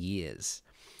 13 years.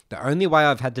 The only way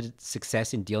I've had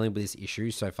success in dealing with this issue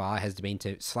so far has been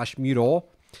to /mute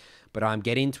all, but I'm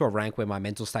getting to a rank where my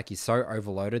mental stack is so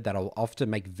overloaded that I'll often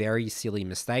make very silly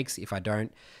mistakes if I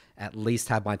don't at least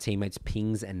have my teammates'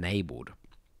 pings enabled.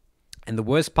 And the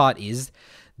worst part is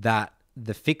that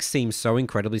the fix seems so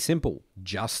incredibly simple.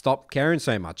 Just stop caring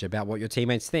so much about what your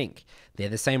teammates think. They're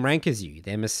the same rank as you.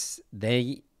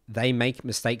 They make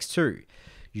mistakes too.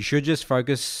 You should just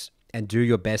focus and do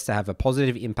your best to have a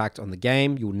positive impact on the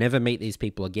game. You'll never meet these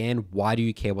people again. Why do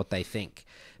you care what they think?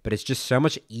 But it's just so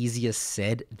much easier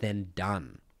said than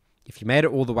done. If you made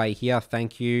it all the way here,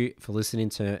 thank you for listening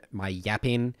to my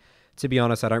yapping. To be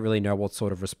honest, I don't really know what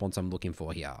sort of response I'm looking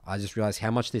for here. I just realized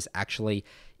how much this actually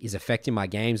is affecting my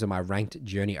games and my ranked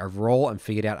journey overall, and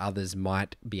figured out others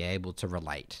might be able to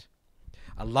relate.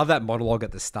 I love that monologue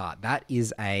at the start. That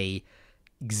is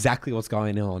exactly what's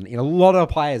going on in a lot of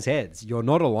players' heads. You're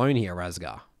not alone here,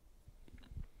 Razgar.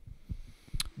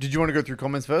 Did you want to go through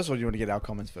comments first, or do you want to get our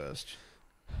comments first?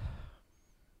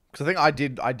 Because I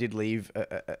think I did leave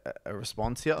a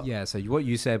response here. Yeah, so what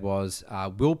you said was,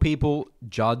 will people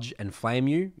judge and flame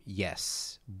you?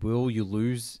 Yes. Will you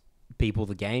lose people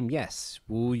the game? Yes.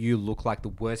 Will you look like the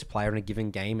worst player in a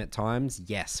given game at times?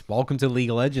 Yes. Welcome to League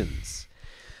of Legends.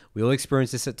 We all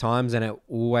experience this at times, and it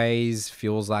always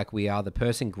feels like we are the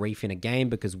person grief in a game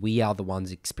because we are the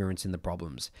ones experiencing the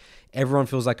problems. Everyone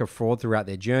feels like a fraud throughout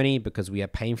their journey because we are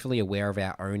painfully aware of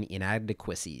our own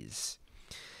inadequacies.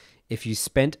 If you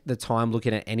spent the time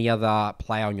looking at any other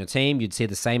player on your team, you'd see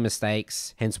the same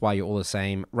mistakes, hence why you're all the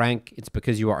same rank. It's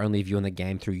because you are only viewing the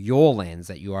game through your lens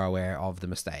that you are aware of the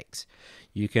mistakes.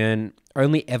 You can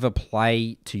only ever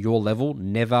play to your level,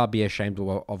 never be ashamed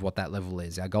of what that level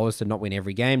is. Our goal is to not win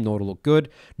every game, nor to look good,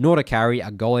 nor to carry.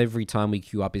 Our goal every time we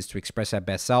queue up is to express our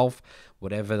best self,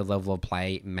 whatever the level of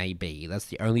play may be. That's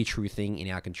the only true thing in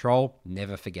our control.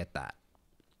 Never forget that.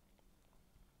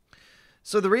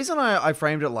 So the reason I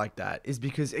framed it like that is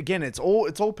because, again, it's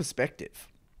all perspective.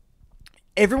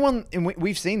 everyone, and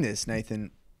we've seen this,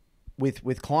 Nathan,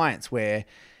 with clients where,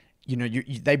 you know,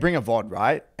 they bring a VOD,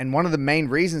 right? And one of the main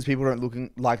reasons people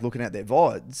don't like looking at their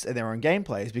VODs and their own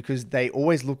gameplay is because they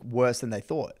always look worse than they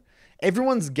thought.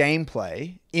 Everyone's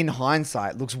gameplay, in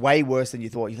hindsight, looks way worse than you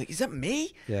thought. You're like, is that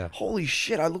me? Yeah. Holy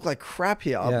shit, I look like crap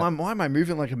here. Yeah. Why am I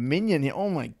moving like a minion here?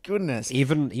 Oh my goodness.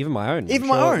 Even my own. Even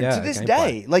my own, to this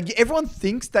day. Like, everyone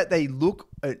thinks that they look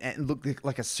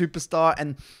like a superstar,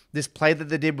 and this play that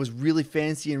they did was really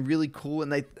fancy and really cool,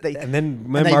 and they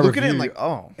then when they look at it and like,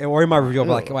 oh. Or in my review, I'll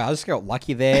be like, wow, I just got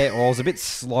lucky there, or I was a bit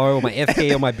slow, or my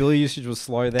FK or my ability usage was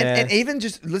slow there. And even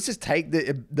let's just take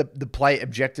the play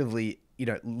objectively. You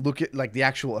know, look at like the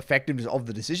actual effectiveness of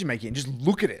the decision making and just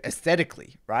look at it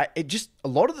aesthetically, right? It just, a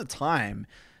lot of the time,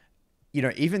 you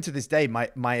know, even to this day, my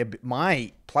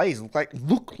plays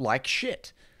look like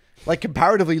shit. Like,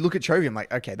 comparatively, look at Trophy, I'm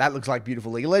like, okay, that looks like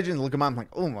beautiful League of Legends. Look at mine, I'm like,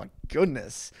 oh my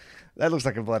goodness, that looks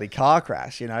like a bloody car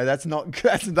crash. You know, that's not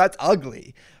that's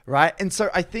ugly, right? And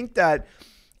so I think that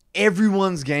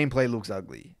everyone's gameplay looks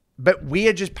ugly, but we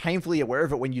are just painfully aware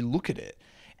of it when you look at it.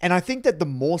 And I think that the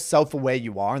more self-aware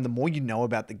you are and the more you know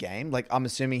about the game, like, I'm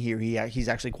assuming here he's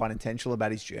actually quite intentional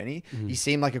about his journey. Mm-hmm. You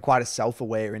seem like quite a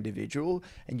self-aware individual,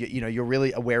 and you know, you're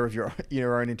really aware of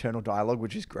your own internal dialogue,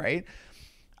 which is great.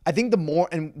 I think the more,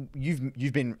 and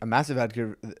you've been a massive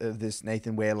advocate of this,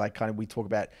 Nathan, where like kind of we talk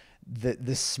about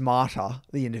the smarter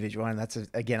the individual, and that's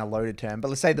again a loaded term, but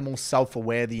let's say the more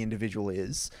self-aware the individual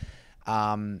is,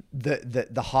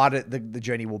 the harder the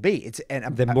journey will be.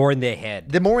 They're more in their head.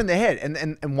 They're more in their head.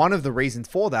 And one of the reasons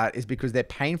for that is because they're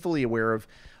painfully aware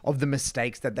of the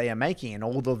mistakes that they are making and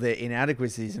all of their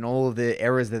inadequacies and all of the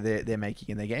errors that they're making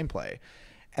in their gameplay.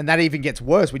 And that even gets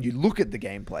worse when you look at the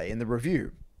gameplay in the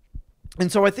review. And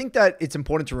so I think that it's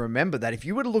important to remember that if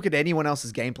you were to look at anyone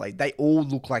else's gameplay, they all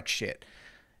look like shit.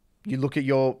 You look at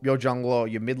your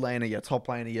jungler, your mid laner, your top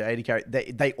laner, your AD carry,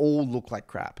 they all look like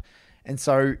crap. And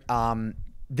so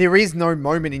there is no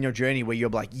moment in your journey where you're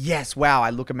like, yes, wow, I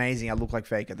look amazing, I look like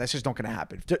Faker. That's just not going to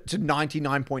happen to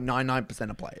 99.99%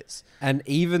 of players. And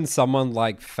even someone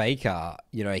like Faker,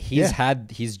 you know, he's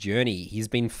had his journey. He's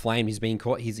been flamed. He's been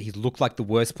caught. He's looked like the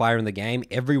worst player in the game.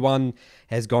 Everyone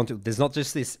has gone through. There's not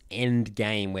just this end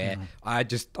game where I'm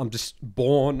just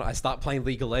born. I start playing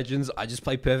League of Legends. I just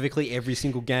play perfectly every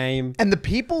single game. And the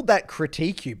people that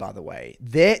critique you, by the way,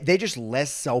 they're just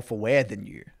less self-aware than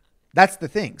you. That's the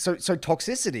thing. So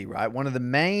toxicity, right? One of the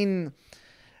main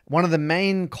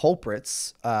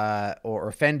culprits or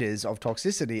offenders of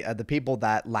toxicity are the people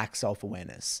that lack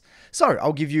self-awareness. So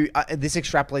I'll give you this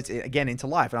extrapolates again into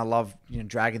life, and I love, you know,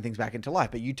 dragging things back into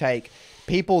life. But you take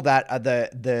people that are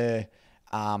the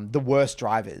worst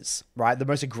drivers, right? The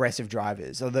most aggressive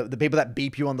drivers, or the people that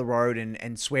beep you on the road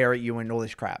and swear at you and all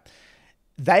this crap.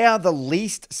 They are the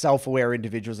least self-aware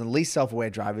individuals and least self-aware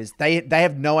drivers. They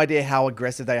have no idea how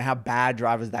aggressive they are, how bad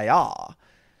drivers they are.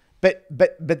 But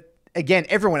again,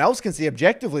 everyone else can see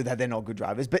objectively that they're not good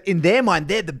drivers. But in their mind,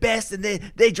 they're the best, and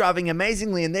they're driving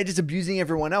amazingly, and they're just abusing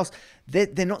everyone else.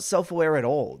 They're not self-aware at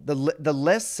all. The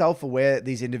less self-aware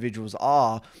these individuals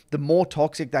are, the more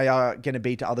toxic they are going to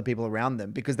be to other people around them,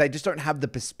 because they just don't have the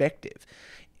perspective.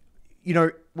 You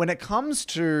know, when it comes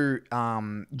to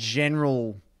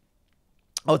general,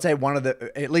 I would say one of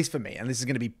the, at least for me, and this is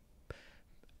going to be,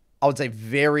 I would say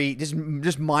very,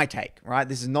 just my take, right?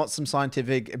 This is not some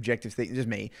scientific objective thing, just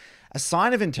me. A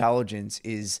sign of intelligence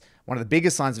is, one of the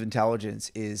biggest signs of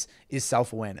intelligence is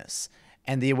self-awareness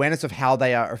and the awareness of how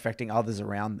they are affecting others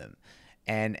around them.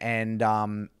 And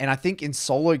I think in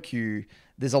solo queue,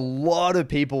 there's a lot of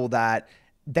people that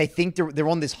they think they're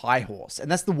on this high horse,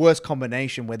 and that's the worst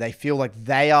combination, where they feel like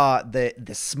they are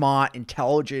the smart,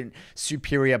 intelligent,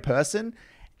 superior person,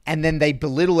 and then they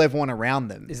belittle everyone around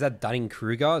them. Is that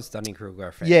Dunning-Kruger? It's Dunning-Kruger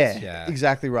effect. Yeah,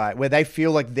 exactly right. Where they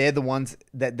feel like they're the ones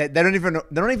that they're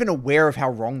not even aware of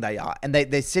how wrong they are, and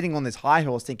they're sitting on this high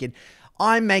horse thinking,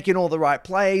 I'm making all the right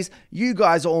plays. You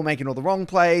guys are all making all the wrong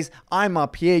plays. I'm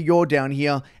up here. You're down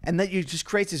here. And that you just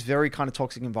creates this very kind of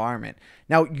toxic environment.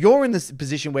 Now, you're in this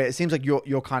position where it seems like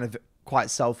you're kind of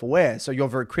quite self-aware. So you're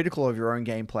very critical of your own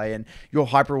gameplay, and you're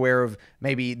hyper aware of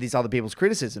maybe these other people's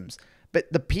criticisms.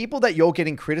 But the people that you're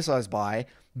getting criticized by,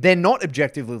 they're not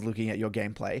objectively looking at your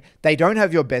gameplay. They don't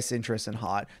have your best interests in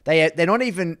heart. They don't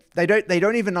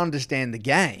even understand the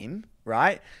game,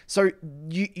 right? So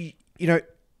you know,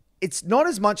 it's not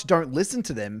as much don't listen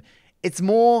to them. It's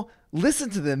more listen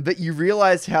to them, but you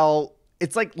realize how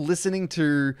it's like listening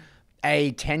to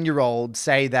a 10-year-old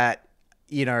say that,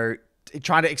 you know,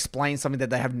 trying to explain something that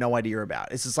they have no idea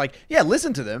about. It's just like, yeah,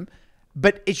 listen to them,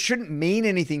 but it shouldn't mean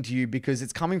anything to you because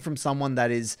it's coming from someone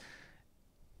that is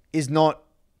not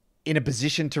in a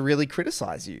position to really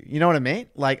criticize you. You know what I mean?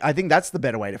 Like, I think that's the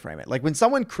better way to frame it. Like, when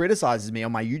someone criticizes me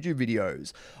on my YouTube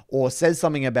videos or says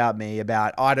something about me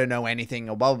about, I don't know anything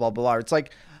or blah, blah, blah, blah, it's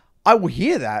like, I will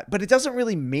hear that, but it doesn't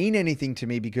really mean anything to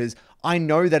me because I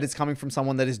know that it's coming from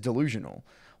someone that is delusional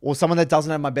or someone that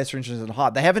doesn't have my best interests at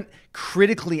heart. They haven't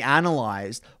critically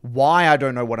analyzed why I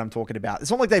don't know what I'm talking about. It's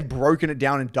not like they've broken it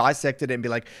down and dissected it and be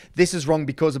like, this is wrong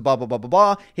because of blah, blah, blah, blah,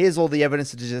 blah. Here's all the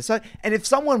evidence to just say. And if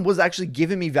someone was actually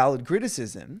giving me valid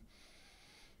criticism,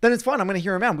 then it's fine. I'm going to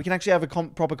hear them out. We can actually have a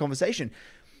proper conversation.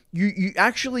 You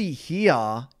actually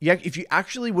hear, if you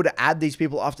actually were to add these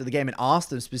people after the game and ask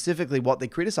them specifically what they're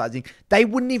criticizing, they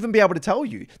wouldn't even be able to tell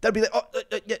you. They'd be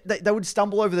like, they would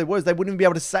stumble over their words. They wouldn't even be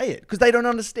able to say it because they don't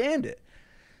understand it.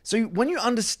 So when you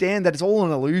understand that it's all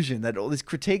an illusion, that all this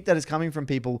critique that is coming from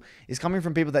people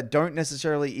that don't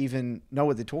necessarily even know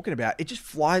what they're talking about, it just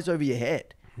flies over your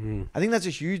head. I think that's a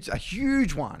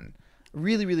huge one.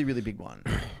 Really, really, really big one.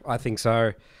 I think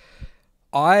so.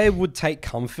 I would take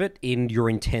comfort in your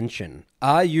intention.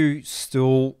 Are you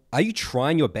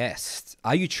trying your best?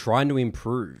 Are you trying to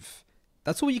improve?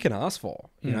 That's all you can ask for,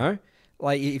 you know?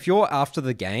 Like, if you're after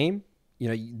the game, you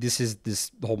know, this is this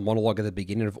whole monologue at the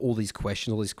beginning of all these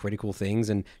questions, all these critical things,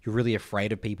 and you're really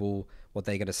afraid of people, what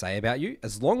they're going to say about you.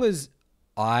 As long as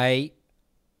I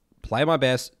play my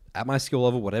best at my skill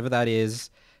level, whatever that is,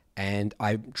 and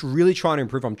I'm really trying to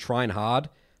improve, I'm trying hard,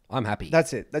 I'm happy.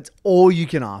 That's it. That's all you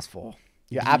can ask for.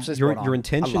 You're absolutely your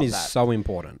intention is so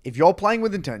important. If you're playing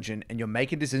with intention and you're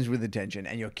making decisions with intention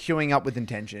and you're queuing up with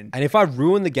intention, and if I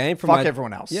ruin the game from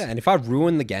everyone else, and if I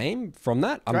ruin the game from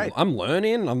that, I'm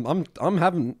learning. I'm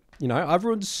having, you know, I've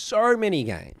ruined so many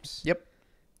games. Yep,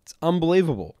 it's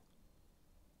unbelievable.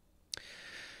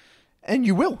 And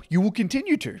you will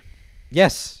continue to.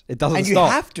 Yes, it doesn't stop. And you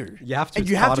have to. You have to. And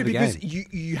you have to because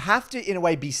you have to, in a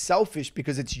way, be selfish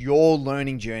because it's your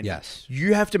learning journey. Yes.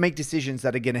 You have to make decisions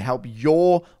that are going to help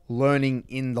your learning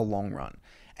in the long run.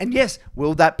 And yes,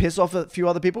 will that piss off a few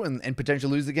other people and potentially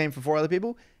lose the game for 4 other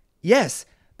people? Yes.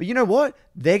 But you know what?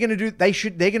 They're going to do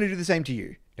the same to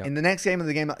you. Yep. In the next game of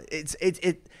the game,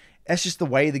 that's just the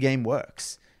way the game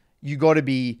works. You got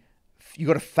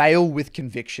to fail with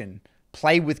conviction,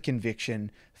 play with conviction,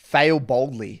 fail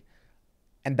boldly.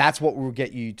 And that's what will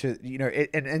get you to, you know,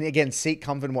 and again, seek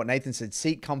comfort in what Nathan said,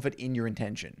 seek comfort in your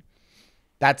intention.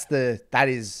 I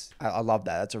love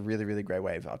that. That's a really, really great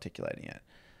way of articulating it.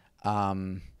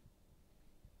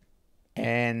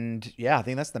 And yeah, I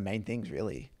think that's the main things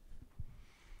really.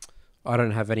 I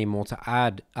don't have any more to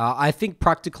add. I think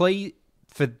practically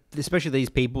for especially these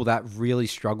people that really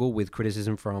struggle with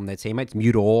criticism from their teammates,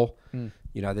 mute all, you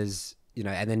know, there's, you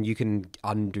know, and then you can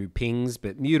undo pings,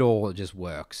 but mute all just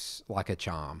works like a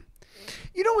charm.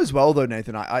 You know, as well though,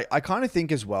 Nathan, I kind of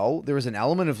think as well, there is an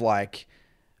element of like,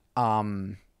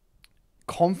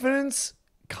 confidence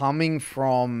coming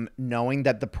from knowing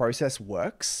that the process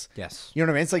works. Yes. You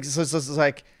know what I mean? It's like, so it's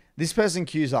like this person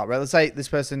queues up, right? Let's say this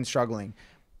person's struggling,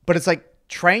 but it's like,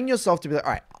 train yourself to be like,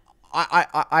 all right,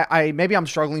 I maybe I'm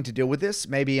struggling to deal with this.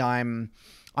 Maybe I'm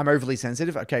overly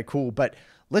sensitive. Okay, cool. But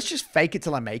let's just fake it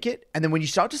till I make it. And then when you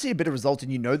start to see a bit of results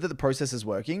and you know that the process is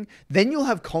working, then you'll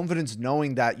have confidence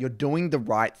knowing that you're doing the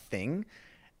right thing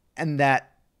and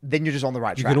that then you're just on the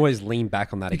right track. You can always lean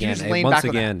back on that again. And once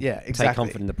again, take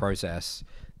comfort in the process.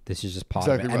 This is just part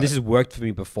of it. Right. And this has worked for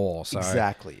me before. So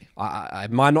exactly. I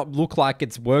might not look like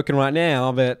it's working right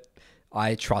now, but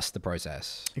I trust the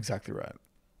process. Exactly right.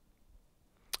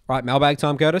 All right, mailbag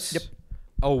time, Curtis. Yep.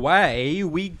 Away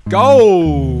we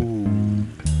go.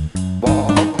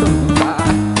 Welcome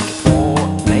back for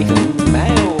Nathan's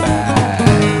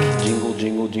mailbag. Jingle,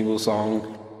 jingle, jingle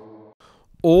song.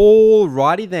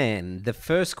 Alrighty then. The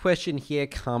first question here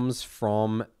comes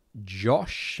from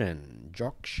Joshin.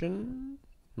 I'm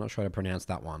not sure how to pronounce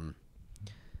that one.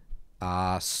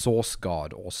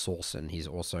 Saucegod or Saucen, he's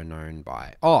also known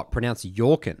by. Pronounced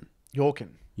Yorkin.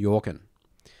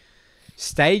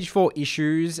 Stage 4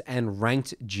 issues and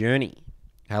ranked journey.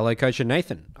 Hello, Coach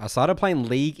Nathan. I started playing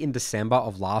League in December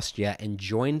of last year and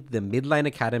joined the Mid Lane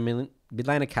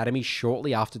Academy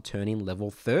shortly after turning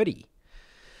level 30.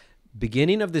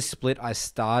 Beginning of this split, I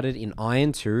started in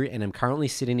Iron 2 and am currently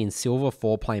sitting in Silver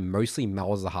 4 playing mostly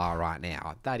Malzahar right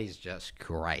now. That is just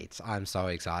great. I'm so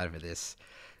excited for this.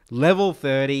 Level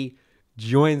 30,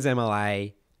 joins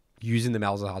MLA using the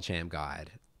Malzahar Champ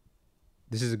Guide.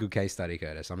 This is a good case study,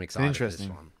 Curtis. I'm excited for this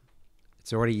one.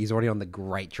 He's already on the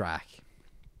great track.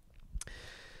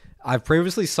 I've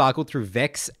previously cycled through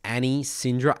Vex, Annie,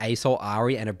 Syndra, Asol,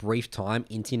 Ari, and a brief time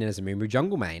Intin as a Mumu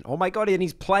jungle main. Oh my god, and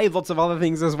he's played lots of other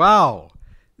things as well.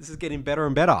 This is getting better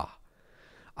and better.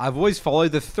 I've always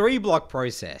followed the 3-block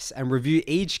process and review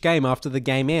each game after the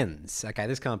game ends. Okay,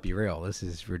 this can't be real. This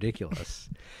is ridiculous.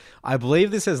 I believe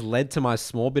this has led to my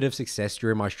small bit of success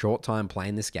during my short time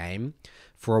playing this game.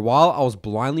 For a while, I was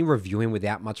blindly reviewing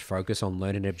without much focus on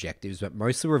learning objectives, but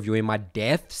mostly reviewing my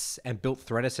deaths and built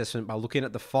threat assessment by looking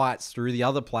at the fights through the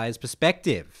other player's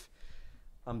perspective.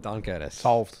 I'm done, Curtis.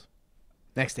 Solved.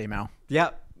 Next email.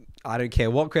 Yep. I don't care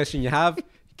what question you have.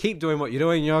 Keep doing what you're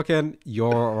doing, Jochen.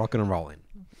 You're rocking and rolling.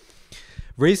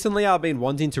 Recently, I've been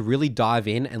wanting to really dive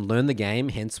in and learn the game,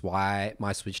 hence why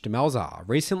my switch to Melzar.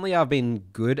 Recently, I've been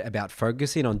good about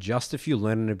focusing on just a few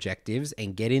learning objectives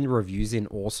and getting reviews in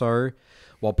also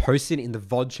while posting in the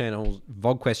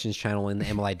VOD questions channel in the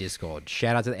MLA Discord.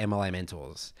 Shout out to the MLA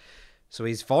mentors. So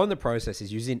he's following the process.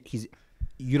 He's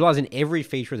utilizing every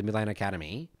feature of the Midlane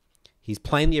Academy. He's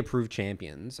playing the approved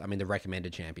champions. I mean, the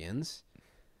recommended champions.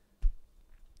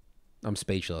 I'm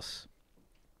speechless.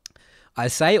 I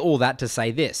say all that to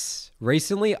say this.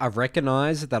 Recently, I've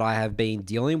recognized that I have been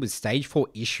dealing with stage 4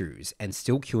 issues and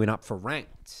still queuing up for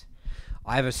ranked.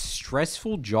 I have a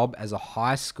stressful job as a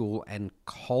high school and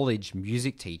college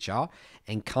music teacher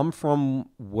and come from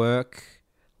work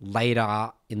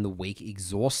later in the week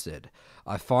exhausted.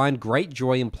 I find great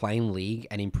joy in playing League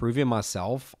and improving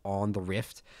myself on the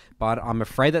Rift, but I'm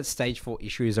afraid that stage 4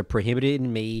 issues are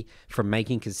prohibiting me from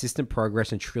making consistent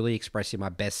progress and truly expressing my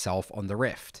best self on the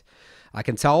Rift. I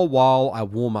can tell while I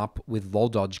warm up with LoL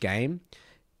Dodge game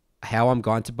how I'm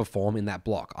going to perform in that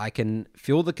block. I can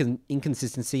feel the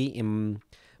inconsistency in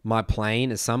my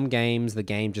playing, as some games the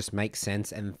game just makes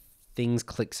sense and things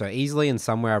click so easily, and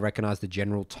somewhere I recognize the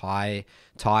general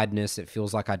tiredness. It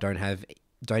feels like I don't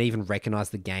even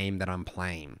recognize the game that I'm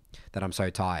playing, that I'm so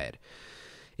tired.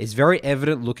 It's very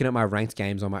evident looking at my ranked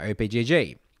games on my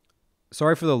OPGG.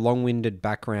 Sorry for the long-winded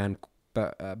background,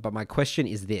 but my question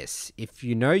is this. If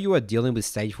you know you are dealing with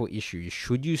stage 4 issues,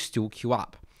 should you still queue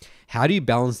up? How do you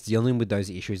balance dealing with those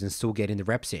issues and still getting the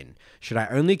reps in? Should I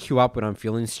only queue up when I'm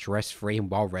feeling stress-free and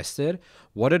well-rested?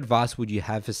 What advice would you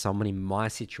have for someone in my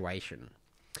situation?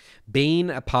 Being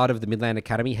a part of the Midland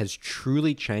Academy has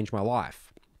truly changed my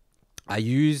life. I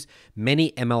use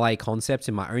many MLA concepts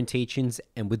in my own teachings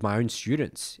and with my own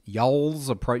students. Y'all's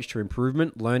approach to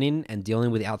improvement, learning, and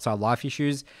dealing with outside life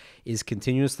issues is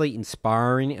continuously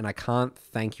inspiring, and I can't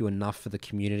thank you enough for the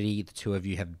community the two of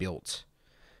you have built.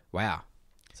 Wow.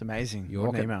 It's amazing.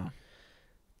 What an email.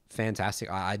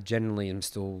 Fantastic. I genuinely am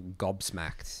still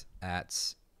gobsmacked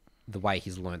at the way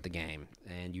he's learned the game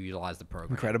and utilized the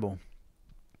program. Incredible.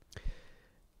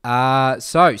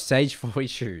 So, stage 4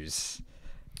 issues.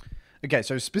 Okay,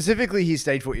 so specifically his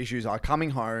stage 4 issues are coming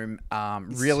home,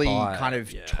 really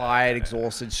tired,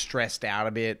 exhausted, stressed out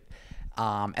a bit,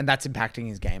 and that's impacting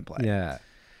his gameplay. Yeah.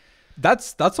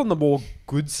 That's on the more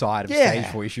good side of stage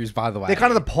 4 issues, by the way. They're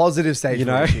kind of the positive stage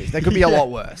 4 issues. They could be a lot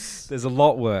worse. There's a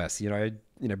lot worse,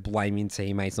 blaming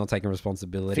teammates, not taking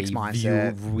responsibility, Fixed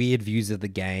mindset. Weird views of the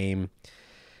game.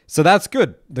 So that's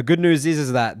good. The good news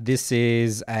is that this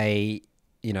is a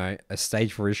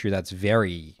stage 4 issue that's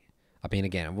very,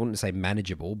 again, I wouldn't say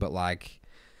manageable, but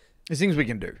there's things we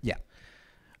can do. Yeah.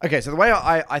 Okay, so the way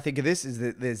I think of this is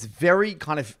that there's very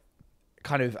kind of,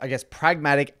 I guess,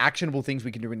 pragmatic, actionable things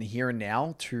we can do in the here and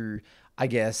now to, I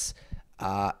guess,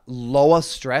 lower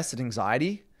stress and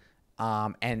anxiety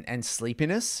and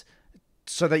sleepiness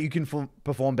so that you can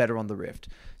perform better on the Rift.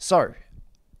 So,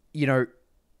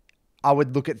 I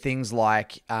would look at things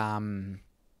like,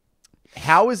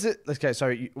 how is it? Okay,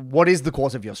 so what is the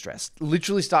cause of your stress?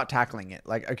 Literally start tackling it.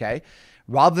 Okay,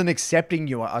 rather than accepting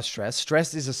you are stressed,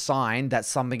 stress is a sign that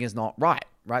something is not right?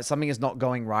 Something is not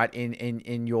going right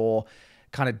in your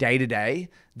kind of day-to-day.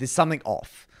 There's something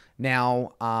off.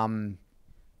 Now,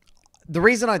 the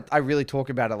reason I really talk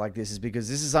about it like this is because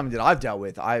this is something that I've dealt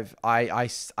with. I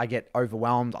get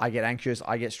overwhelmed, I get anxious,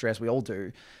 I get stressed. We all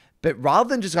do. But rather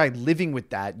than just living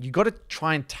with that, you got to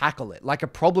try and tackle it like a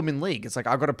problem in League. It's like,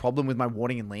 I've got a problem with my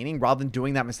warding and leaning. Rather than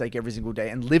doing that mistake every single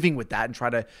day and living with that and try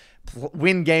to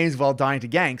win games while dying to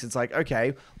ganks, it's like,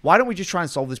 okay, why don't we just try and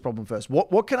solve this problem first?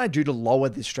 What can I do to lower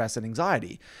this stress and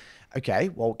anxiety? Okay,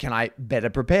 well, can I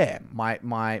better prepare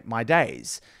my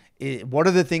days? What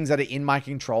are the things that are in my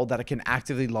control that I can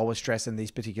actively lower stress in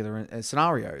these particular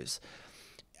scenarios?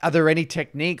 Are there any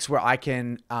techniques where I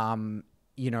can,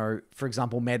 for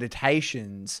example,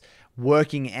 meditations,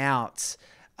 working out,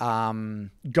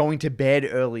 going to bed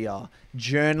earlier,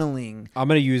 journaling? I'm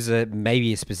going to use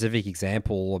maybe a specific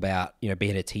example about,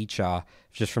 being a teacher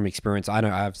just from experience. I know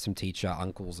I have some teacher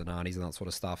uncles and aunties and that sort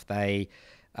of stuff. They,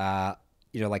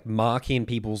 marking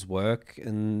people's work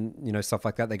and, stuff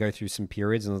like that. They go through some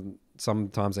periods and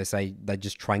sometimes they say they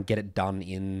just try and get it done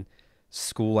in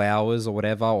school hours or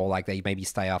whatever, or like they maybe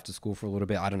stay after school for a little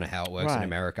bit. I don't know how it works in Right.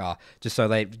 America. Just so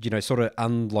they, sort of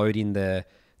unloading the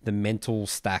mental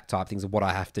stack type things of what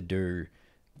I have to do.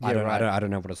 I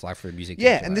don't know what it's like for a music teacher.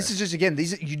 Yeah, and this is just, again,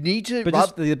 you need to... but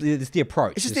just it's the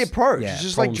approach. It's just the approach. Yeah, it's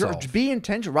just like, problem solve. be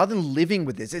intentional rather than living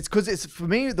with this. It's because it's, for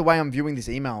me, the way I'm viewing this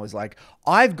email is like,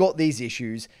 I've got these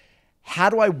issues. How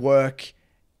do I work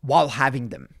while having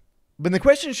them? But the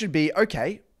question should be,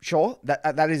 okay, sure,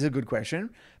 that is a good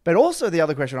question. But also the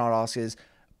other question I'd ask is,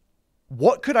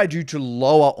 what could I do to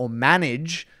lower or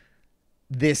manage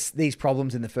these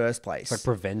problems in the first place? It's like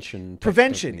prevention,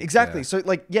 exactly. Yeah. So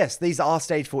like, yes, these are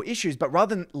stage 4 issues, but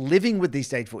rather than living with these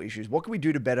stage 4 issues, what can we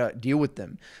do to better deal with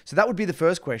them? So that would be the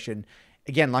first question.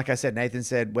 Again, like I said, Nathan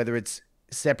said, whether it's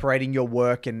separating your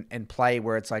work and play,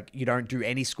 where it's like you don't do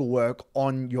any schoolwork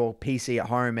on your PC at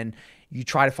home and you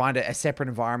try to find a separate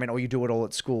environment, or you do it all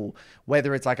at school.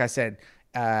 Whether it's, like I said,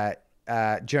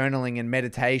 journaling and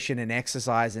meditation and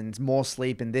exercise and more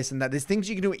sleep and this and that. There's things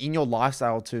you can do in your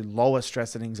lifestyle to lower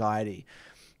stress and anxiety.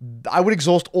 I would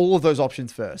exhaust all of those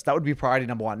options first. That would be priority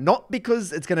number 1. Not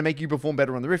because it's going to make you perform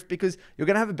better on the riff, because you're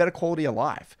going to have a better quality of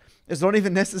life. It's not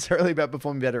even necessarily about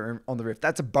performing better on the riff.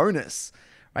 That's a bonus,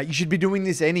 right? You should be doing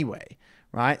this anyway,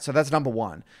 right? So that's number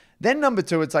 1. Then number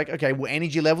 2, it's like, okay, well,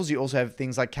 energy levels, you also have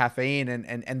things like caffeine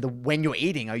and when you're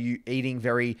eating, are you eating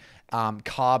very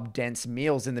carb dense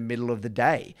meals in the middle of the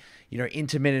day?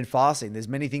 Intermittent fasting. There's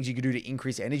many things you could do to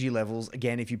increase energy levels,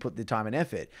 again, if you put the time and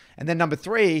effort. And then number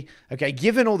 3, okay,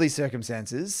 given all these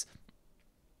circumstances,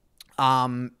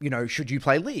 should you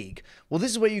play League? Well, this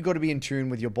is where you've got to be in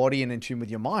tune with your body and in tune with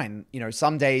your mind.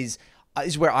 Some days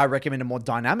is where I recommend a more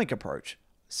dynamic approach.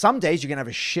 Some days you're going to have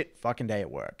a shit fucking day at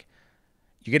work.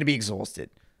 You're going to be exhausted.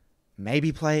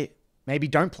 Maybe play, maybe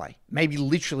don't play. Maybe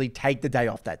literally take the day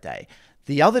off that day.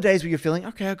 The other days where you're feeling,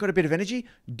 okay, I've got a bit of energy,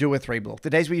 do a 3 block. The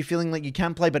days where you're feeling like you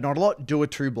can play but not a lot, do a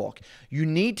 2 block. You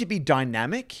need to be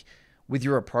dynamic with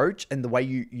your approach and the way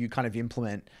you kind of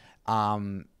implement,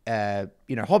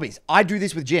 hobbies. I do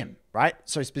this with gym, right?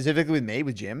 So specifically with me,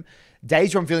 with gym,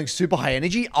 days where I'm feeling super high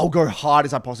energy, I'll go hard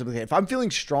as I possibly can. If I'm feeling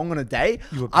strong on a day,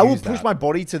 I will push my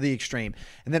body to the extreme.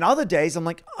 And then other days, I'm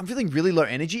like, I'm feeling really low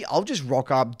energy. I'll just rock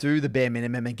up, do the bare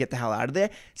minimum and get the hell out of there.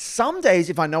 Some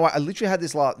days, if I know, I literally had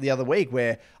this the other week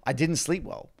where I didn't sleep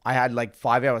well. I had like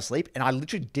 5 hours sleep and I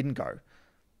literally didn't go.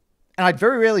 And I'd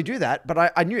very rarely do that,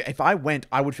 but I knew if I went,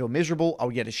 I would feel miserable. I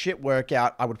would get a shit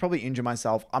workout. I would probably injure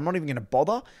myself. I'm not even going to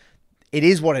bother. It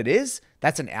is what it is.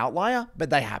 That's an outlier,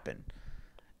 but they happen.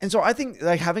 And so I think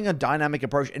like having a dynamic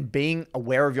approach and being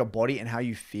aware of your body and how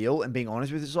you feel and being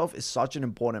honest with yourself is such an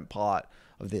important part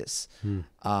of this.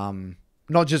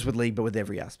 Not just with League, but with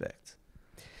every aspect.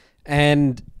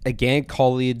 And again,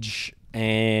 college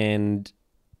and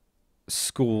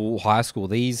school, high school,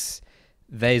 there's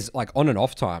like on and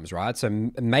off times, right?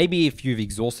 So maybe if you've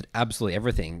exhausted absolutely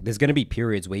everything, there's going to be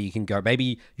periods where you can go,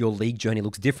 maybe your League journey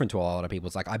looks different to a lot of people.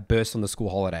 It's like, I burst on the school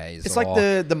holidays. It's like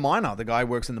the miner, the guy who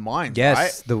works in the mines, yes,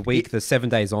 right? the week, the 7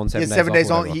 days on, 7 days off. 7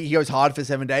 days on. He goes hard for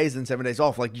 7 days and 7 days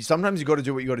off. Like sometimes you got to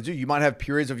do what you got to do. You might have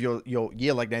periods of your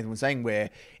year, like Nathan was saying, where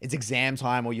it's exam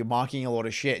time or you're marking a lot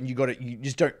of shit and you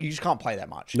just can't play that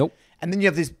much. Nope. And then you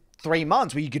have this 3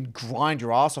 months where you can grind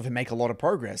your ass off and make a lot of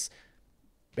progress.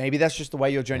 Maybe that's just the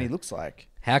way your journey looks like.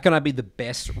 How can I be the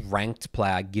best ranked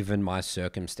player given my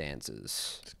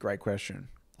circumstances? It's a great question.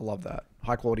 I love that.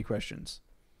 High quality questions.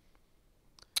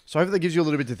 So hopefully that gives you a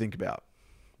little bit to think about.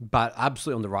 But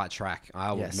absolutely on the right track.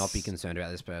 I will Yes. not be concerned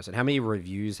about this person. How many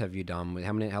reviews have you done?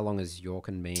 How long has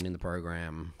Yorkin been in the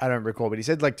program? I don't recall, but he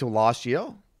said like till last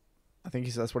year. I think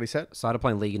that's what he said. Started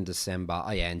playing League in December.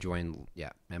 Oh yeah, and joined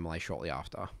MLA shortly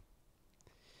after.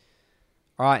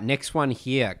 All right, next one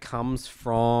here comes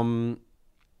from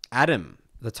Adam.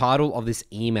 The title of this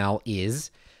email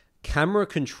is Camera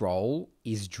Control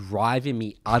is Driving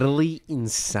Me Utterly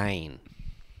Insane.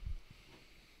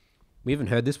 We haven't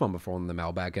heard this one before on the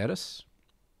Mailbag, Curtis.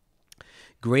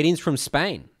 Greetings from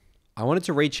Spain. I wanted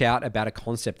to reach out about a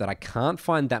concept that I can't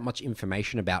find that much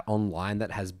information about online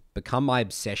that has become my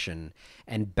obsession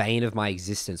and bane of my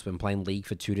existence when playing League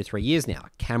for 2 to 3 years now,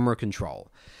 camera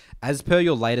control. As per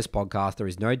your latest podcast, there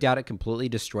is no doubt it completely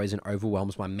destroys and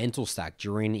overwhelms my mental stack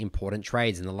during important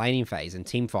trades in the laning phase and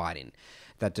team fighting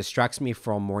that distracts me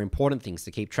from more important things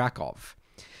to keep track of.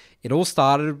 It all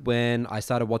started when I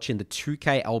started watching the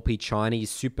 2K LP Chinese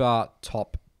super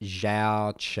top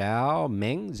Zhao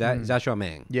Meng.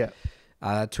 Yeah.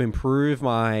 To improve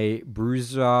my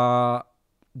bruiser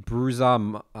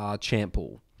champ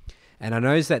pool. And I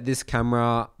noticed that his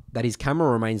camera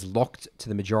remains locked to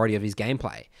the majority of his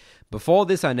gameplay. Before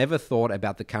this, I never thought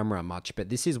about the camera much, but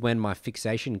this is when my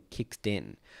fixation kicked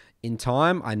in. In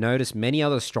time, I noticed many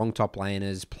other strong top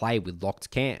laners play with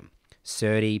locked cam.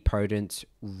 Surdy, Potent,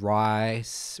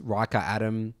 Riker,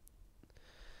 Adam.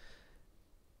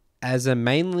 As a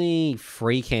mainly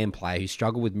free cam player who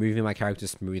struggled with moving my character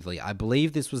smoothly, I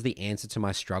believe this was the answer to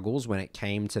my struggles when it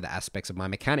came to the aspects of my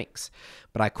mechanics.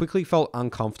 But I quickly felt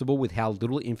uncomfortable with how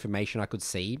little information I could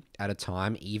see at a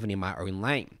time, even in my own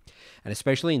lane, and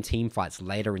especially in team fights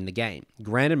later in the game.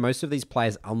 Granted, most of these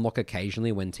players unlock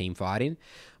occasionally when team fighting,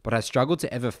 but I struggled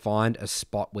to ever find a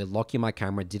spot where locking my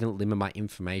camera didn't limit my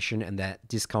information, and that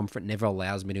discomfort never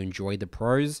allows me to enjoy the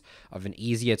pros of an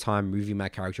easier time moving my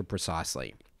character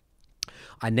precisely.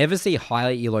 I never see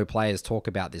high elo players talk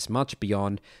about this much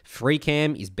beyond free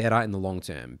cam is better in the long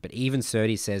term, but even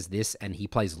Surdy says this and he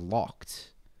plays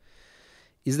locked.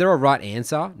 Is there a right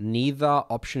answer? Neither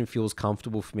option feels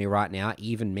comfortable for me right now,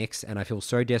 even mixed, and I feel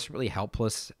so desperately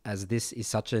helpless as this is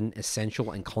such an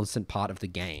essential and constant part of the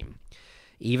game.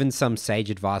 Even some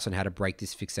sage advice on how to break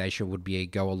this fixation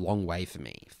would go a long way for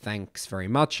me. Thanks very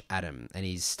much, Adam. And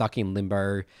he's stuck in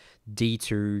limbo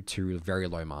D2 to very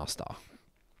low master.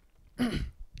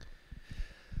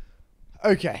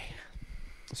 Okay.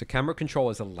 So camera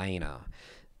control as a laner.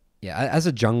 Yeah, as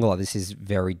a jungler, this is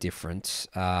very different.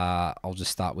 I'll just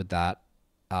start with that.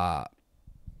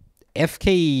 FK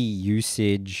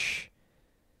usage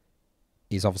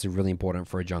is obviously really important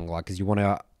for a jungler because you want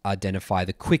to identify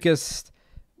the quickest,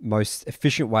 most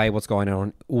efficient way what's going on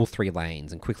in all three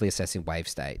lanes and quickly assessing wave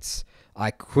states.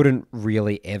 I couldn't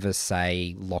really ever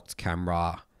say locked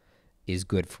camera is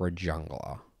good for a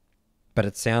jungler. But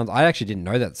it sounds... I actually didn't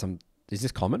know that. Is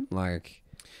this common? Like,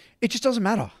 it just doesn't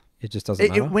matter. It just doesn't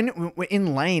matter? When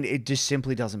in lane, it just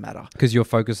simply doesn't matter. Because you're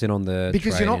focusing on the...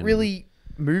 Because you're not really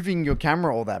moving your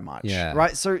camera all that much. Yeah.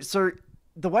 Right? So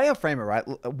the way I frame it, right?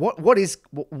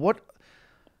 What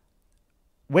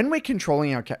when we're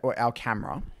controlling our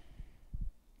camera,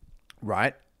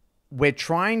 right? We're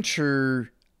trying to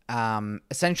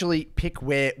essentially pick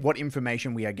what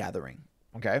information we are gathering.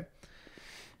 Okay?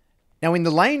 Now, in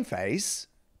the lane phase,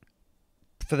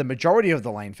 for the majority of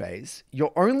the lane phase,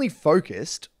 you're only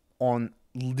focused on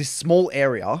this small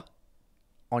area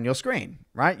on your screen,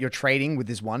 right? You're trading with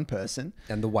this one person.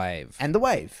 And the wave.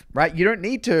 Right? You don't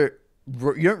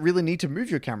really need to move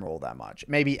your camera all that much.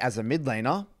 Maybe as a mid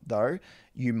laner, though,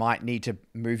 you might need to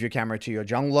move your camera to your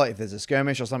jungler if there's a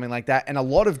skirmish or something like that. And a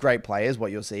lot of great players,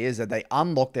 what you'll see is that they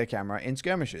unlock their camera in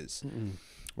skirmishes.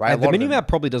 Right? The minimap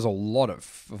probably does a lot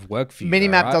of work for you.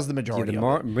 Minimap right? does the majority of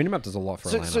it. Minimap does a lot for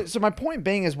a laner. So my point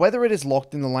being is whether it is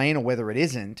locked in the lane or whether it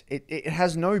isn't, it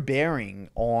has no bearing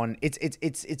on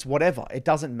it's whatever. It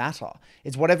doesn't matter.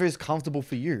 It's whatever is comfortable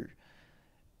for you.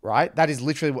 Right? That is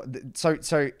literally what...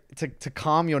 So to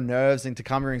calm your nerves and to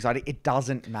calm your anxiety, it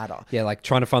doesn't matter. Yeah, like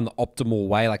trying to find the optimal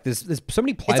way. Like there's so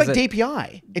many players. It's like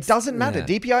DPI. It doesn't matter. Yeah.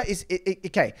 DPI is...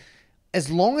 okay.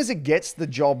 As long as it gets the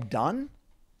job done,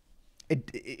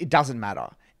 it doesn't matter.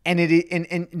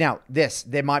 And now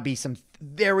there might be some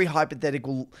very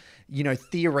hypothetical,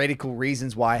 theoretical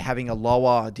reasons why having a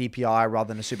lower DPI rather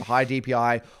than a super high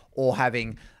DPI or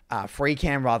having free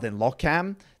cam rather than lock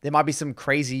cam. There might be some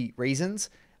crazy reasons.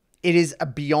 It is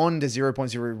beyond a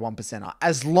 0.01%.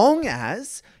 As long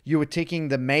as you are ticking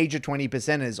the major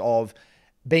 20%ers of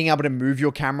being able to move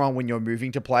your camera when you're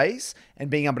moving to plays and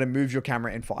being able to move your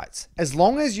camera in fights. As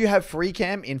long as you have free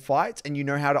cam in fights and you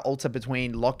know how to alter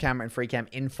between lock cam and free cam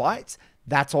in fights,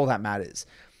 that's all that matters.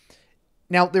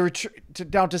 Now,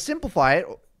 to simplify it,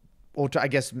 or to, I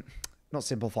guess, not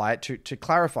simplify it, to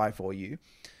clarify for you,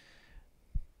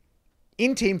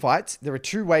 in team fights, there are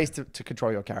two ways to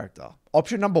control your character.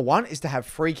 Option number one is to have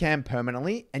free cam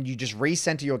permanently and you just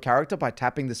recenter your character by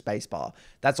tapping the spacebar.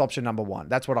 That's option number one.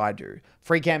 That's what I do.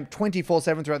 Free cam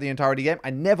 24/7 throughout the entirety game. I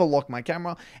never lock my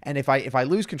camera. And if I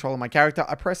lose control of my character,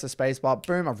 I press the spacebar,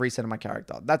 boom, I've resetted my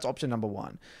character. That's option number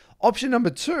one. Option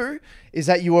number two is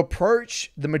that you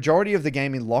approach the majority of the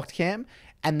game in locked cam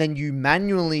and then you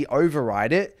manually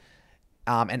override it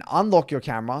and unlock your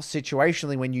camera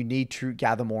situationally when you need to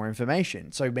gather more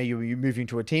information. So maybe you're moving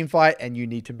to a team fight and you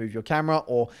need to move your camera,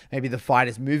 or maybe the fight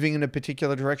is moving in a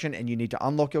particular direction and you need to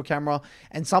unlock your camera.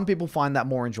 And some people find that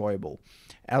more enjoyable.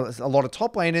 A lot of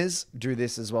top laners do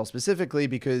this as well, specifically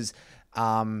because,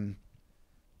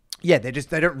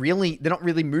 they're not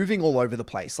really moving all over the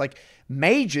place. Like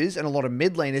mages and a lot of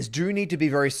mid laners do need to be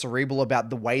very cerebral about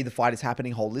the way the fight is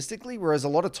happening holistically, whereas a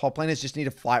lot of top laners just need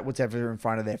to fight whatever in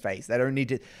front of their face. They don't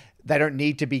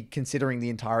need to be considering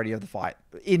the entirety of the fight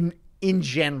in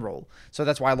general. So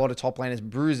that's why a lot of top laners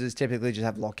and bruisers typically just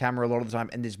have lock camera a lot of the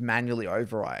time and just manually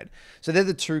override. So they're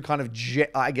the two kind of,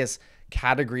 I guess,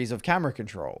 categories of camera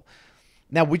control.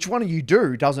 Now, which one you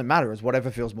do doesn't matter. It's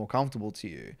whatever feels more comfortable to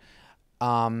you.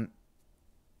 And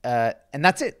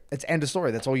that's it. It's end of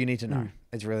story. That's all you need to know.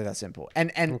 It's really that simple.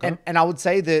 And I would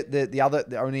say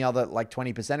the only other like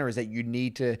 20% is that you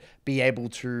need to be able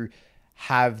to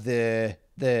have the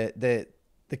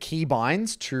key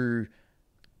binds to,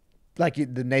 like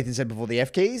the Nathan said before, the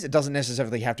F keys. It doesn't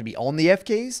necessarily have to be on the F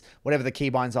keys, whatever the key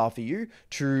binds are for you,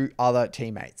 to other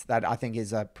teammates. That I think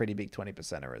is a pretty big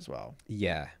 20% as well.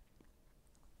 Yeah.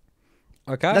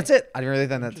 Okay. That's it. I really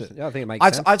think that's it. Yeah, I think it makes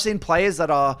sense. I've seen players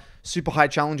that are super high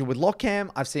challenger with lock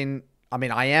cam. I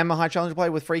am a high challenger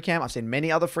player with free cam. I've seen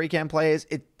many other free cam players.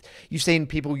 You've seen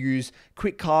people use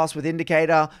quick cast with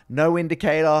indicator, no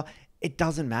indicator. It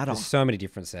doesn't matter. There's so many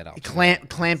different setups.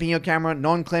 Clamping your camera,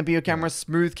 non-clamping your camera,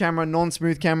 smooth camera,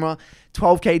 non-smooth camera,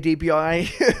 12K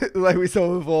DPI, like we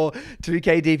saw before,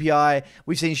 2K DPI.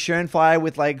 We've seen Schönfire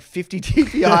with like 50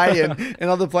 DPI and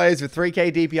other players with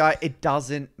 3K DPI. It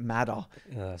doesn't matter.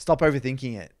 Stop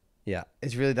overthinking it. Yeah.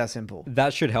 It's really that simple.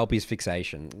 That should help his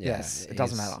fixation. Yeah, yes, it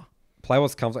doesn't matter. Play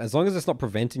what's comfortable. As long as it's not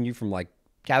preventing you from like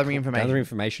gathering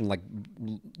information, like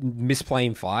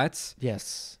misplaying fights.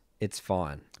 Yes. It's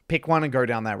fine. Pick one and go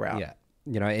down that route. Yeah.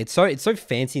 You know, it's so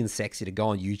fancy and sexy to go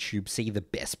on YouTube, see the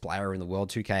best player in the world,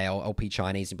 2K LP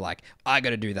Chinese, and be like, I got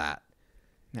to do that.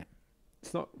 Yeah.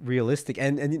 It's not realistic.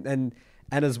 And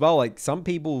as well, like some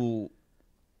people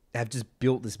have just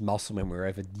built this muscle memory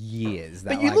over years.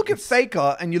 But you look at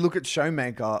Faker and you look at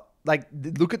Showmaker, like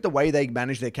look at the way they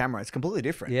manage their camera. It's completely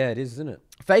different. Yeah, it is, isn't it?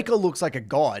 Faker looks like a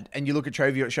god, and you look at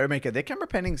Showmaker, their camera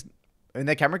pennings and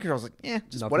their camera controls like,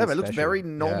 just nothing whatever. It looks special. very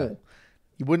normal. Yeah.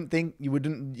 You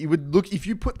would look, if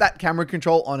you put that camera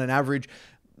control on an average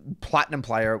platinum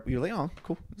player, you're like, oh,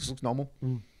 cool. This looks normal.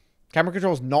 Camera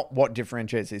control is not what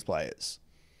differentiates these players.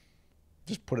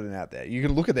 Just put it out there. You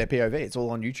can look at their POV. It's all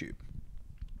on YouTube.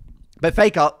 But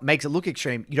Faker makes it look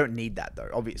extreme. You don't need that though,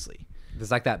 obviously.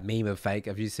 There's like that meme of Fake.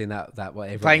 Have you seen that what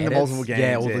everyone playing edits? the multiple games?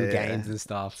 Yeah, all the games and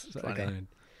stuff. Funny.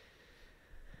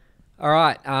 All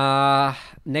right.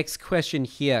 Next question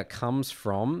here comes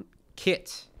from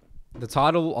Kit. The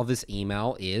title of this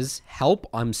email is Help,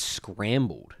 I'm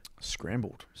Scrambled.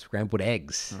 Scrambled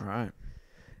eggs. All right.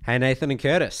 Hey, Nathan and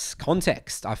Curtis.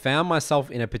 Context. I found myself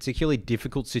in a particularly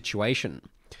difficult situation.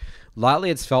 Lately,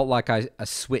 it's felt like a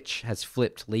switch has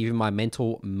flipped, leaving my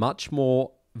mental much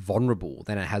more vulnerable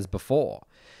than it has before.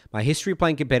 My history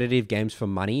playing competitive games for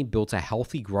money built a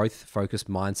healthy growth-focused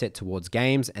mindset towards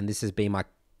games, and this has been my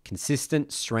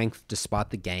consistent strength despite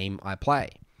the game I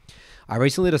play. I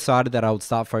recently decided that I would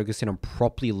start focusing on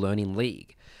properly learning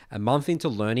League. A month into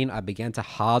learning, I began to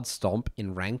hard stomp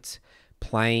in ranked,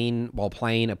 while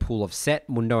playing a pool of Set,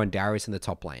 Mundo, and Darius in the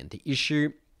top lane. The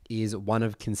issue is one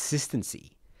of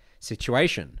consistency.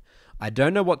 Situation. I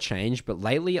don't know what changed, but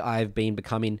lately I've been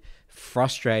becoming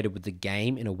frustrated with the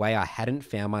game in a way I hadn't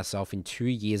found myself in 2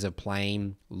 years of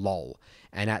playing LoL,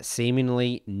 and at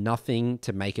seemingly nothing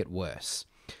to make it worse.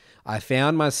 I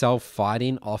found myself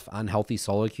fighting off unhealthy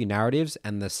solo queue narratives,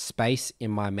 and the space in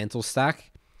my mental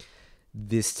stack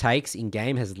this takes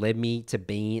in-game has led me to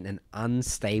being an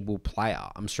unstable player.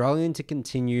 I'm struggling to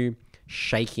continue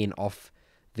shaking off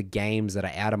the games that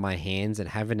are out of my hands and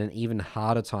having an even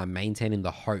harder time maintaining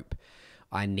the hope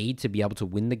I need to be able to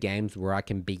win the games where I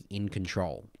can be in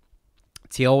control.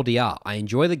 TLDR, I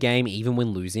enjoy the game even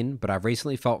when losing, but I've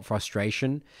recently felt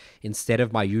frustration instead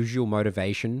of my usual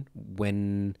motivation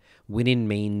when winning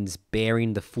means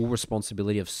bearing the full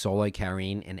responsibility of solo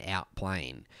carrying and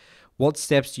outplaying. What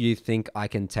steps do you think I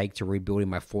can take to rebuilding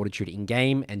my fortitude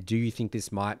in-game, and do you think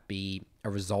this might be a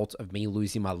result of me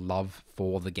losing my love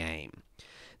for the game?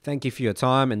 Thank you for your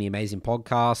time and the amazing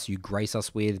podcast you grace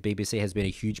us with. BBC has been a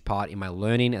huge part in my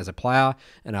learning as a player,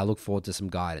 and I look forward to some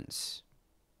guidance.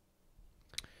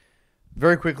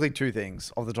 Very quickly, two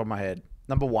things off the top of my head.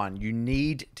 Number one, you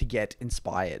need to get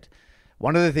inspired.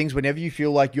 One of the things, whenever you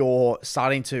feel like you're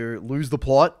starting to lose the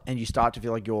plot and you start to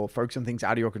feel like you're focusing things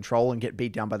out of your control and get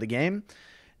beat down by the game,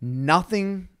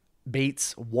 nothing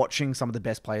beats watching some of the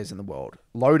best players in the world.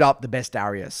 Load up the best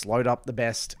Darius. Load up the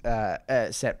best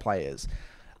Set players.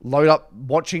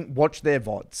 Watch their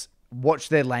VODs. Watch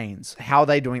their lanes, how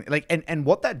they doing, like, and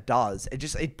what that does,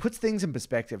 it puts things in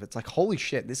perspective. It's like, holy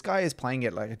shit, this guy is playing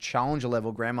at like a challenger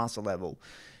level, grandmaster level.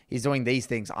 He's doing these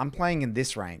things. I'm playing in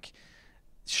this rank.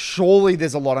 Surely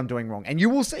there's a lot I'm doing wrong, and you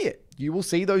will see it. You will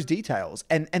see those details,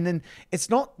 and then it's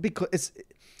not because it's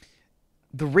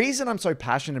the reason I'm so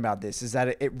passionate about this is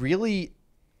that it really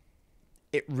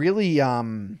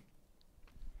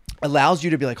allows you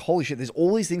to be like, holy shit, there's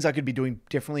all these things I could be doing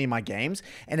differently in my games.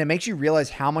 And it makes you realize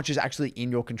how much is actually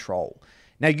in your control.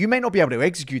 Now, you may not be able to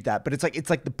execute that, but it's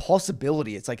like the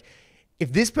possibility. It's like,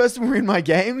 if this person were in my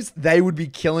games, they would be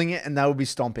killing it and they would be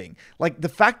stomping. Like the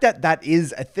fact that that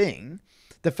is a thing,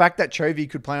 the fact that Chovy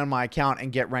could play on my account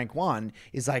and get rank 1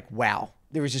 is like, wow,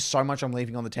 there is just so much I'm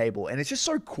leaving on the table. And it's just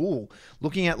so cool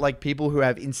looking at like people who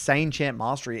have insane champ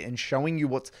mastery and showing you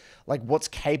what's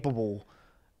capable,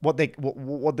 what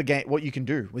you can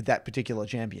do with that particular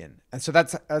champion. And so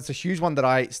that's a huge one that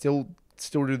I still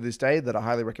do to this day that I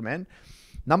highly recommend.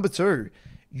 Number 2,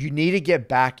 you need to get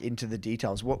back into the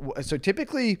details. So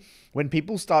typically when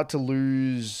people start to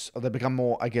lose, or they become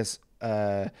more, I guess,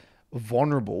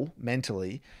 vulnerable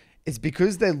mentally, it's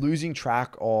because they're losing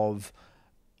track of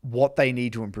what they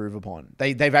need to improve upon.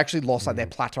 They've actually lost like their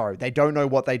plateau. They don't know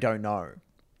what they don't know.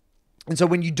 And so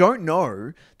when you don't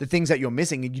know the things that you're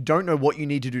missing and you don't know what you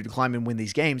need to do to climb and win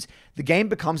these games, the game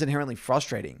becomes inherently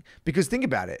frustrating. Because think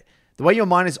about it. The way your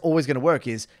mind is always going to work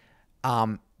is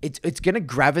it's going to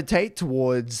gravitate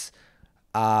towards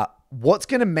what's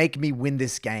going to make me win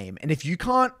this game. And if you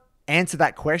can't answer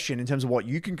that question in terms of what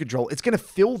you can control, it's going to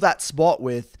fill that spot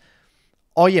with,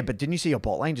 oh yeah, but didn't you see your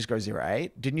bot lane just go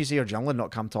 0-8? Didn't you see your jungler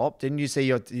not come top? Didn't you see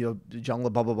your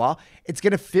jungler blah, blah, blah?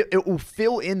 It will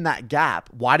fill in that gap.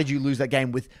 Why did you lose that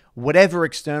game with whatever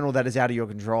external that is out of your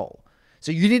control?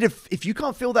 So you need to, if you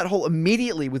can't fill that hole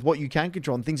immediately with what you can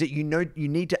control and things that you know you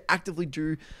need to actively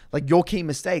do, like your key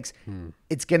mistakes,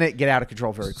 it's going to get out of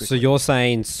control very quickly. So you're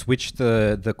saying switch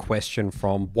the question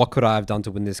from what could I have done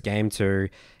to win this game to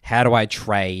how do I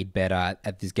trade better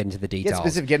at this, get into the details. Get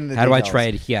specific, get into the how details. do I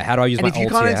trade here? How do I use my ult here?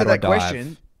 How do I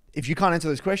dive? If you can't answer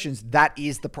those questions, that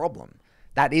is the problem.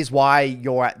 That is why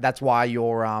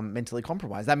you're mentally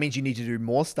compromised. That means you need to do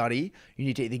more study. You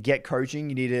need to either get coaching.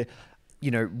 You need to,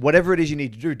 whatever it is you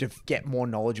need to do to get more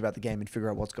knowledge about the game and figure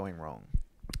out what's going wrong.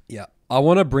 Yeah. I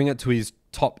want to bring it to his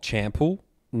top champ pool.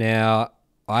 Now,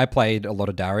 I played a lot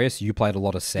of Darius. You played a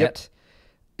lot of Set. Yep.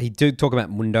 He did talk about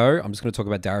Mundo. I'm just going to talk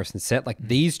about Darius and Set. Like,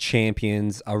 these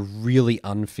champions are really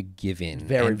unforgiving.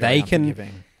 Very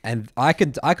unforgiving. And I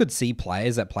could see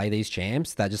players that play these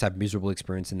champs that just have miserable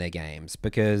experience in their games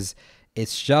because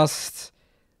it's just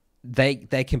they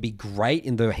can be great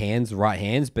in the right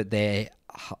hands, but they're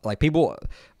like people.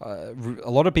 A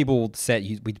lot of people said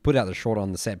we put out the short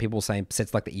on the Set. People were saying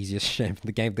Set's like the easiest champ in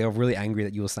the game. They were really angry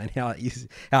that you were saying how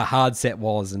hard Set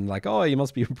was and like, oh, you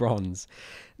must be bronze.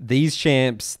 These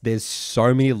champs, there's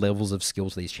so many levels of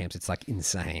skill to these champs. It's like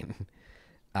insane.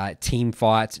 Team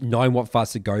fights, knowing what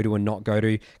fights to go to and not go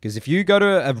to. Because if you go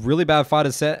to a really bad fight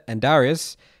as Set and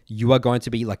Darius, you are going to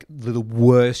be like the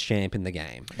worst champ in the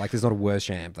game. Like there's not a worse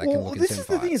champ that can look at this is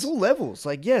the thing. It's all levels.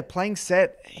 Like playing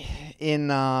Set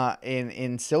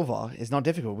in silver is not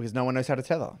difficult because no one knows how to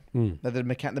tether.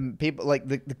 The people like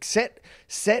the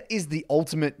Set is the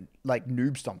ultimate like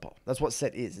noob stomper. That's what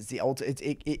Set is. It's the ultimate.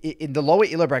 In the lower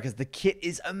elo brackets, the kit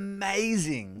is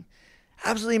amazing.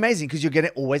 Absolutely amazing because you're going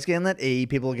to always get on that E.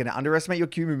 People are going to underestimate your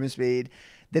Q movement speed.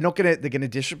 They're going to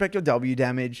disrespect your W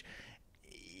damage.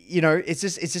 It's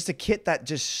just a kit that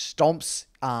just stomps.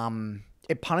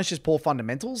 It punishes poor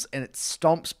fundamentals and it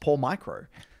stomps poor micro.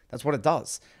 That's what it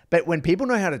does. But when people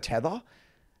know how to tether,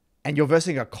 and you're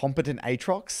versing a competent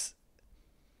Aatrox,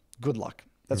 good luck.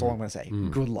 That's all I'm going to say.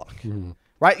 Good luck.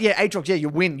 Right? Yeah, Aatrox. Yeah,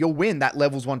 you'll win that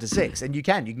levels 1 to 6, and you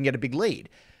can get a big lead.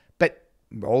 But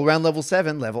roll around level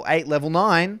 7, level 8, level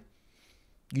 9.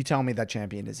 You tell me that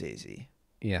champion is easy.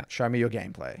 Yeah. Show me your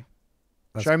gameplay.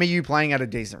 Show me you playing at a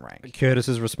decent rank.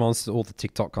 Curtis's response to all the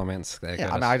TikTok comments. There,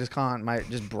 yeah, I just can't.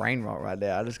 Just brain rot right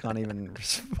there. I just can't even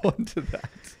respond to that.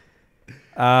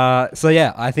 So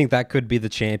yeah, I think that could be the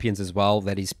champions as well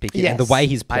that he's picking. Yes, and the way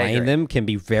he's playing them can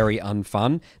be very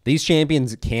unfun. These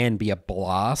champions can be a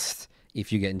blast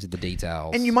if you get into the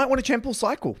details. And you might want to champ pool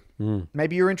cycle.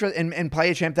 Maybe you're interested and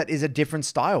play a champ that is a different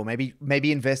style.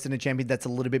 Maybe invest in a champion that's a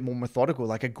little bit more methodical,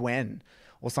 like a Gwen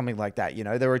or something like that.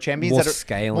 There are champions that are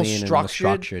scaling more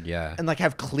structured, yeah, and like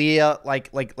have clear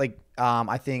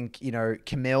I think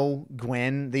Camille,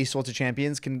 Gwen, these sorts of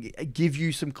champions can give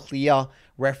you some clear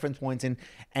reference points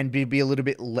and be a little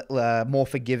bit more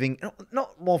forgiving.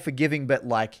 Not more forgiving, but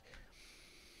like.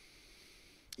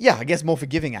 Yeah, I guess more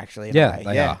forgiving actually. In a way.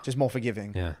 They are. Just more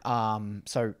forgiving. Yeah.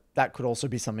 So that could also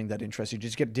be something that interests you.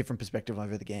 Just get a different perspective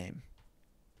over the game.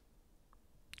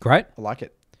 Great. I like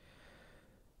it.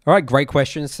 All right, great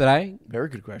questions today. Very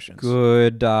good questions.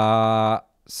 Good Reddit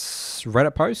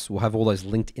posts. We'll have all those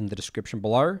linked in the description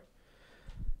below.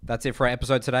 That's it for our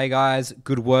episode today, guys.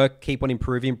 Good work. Keep on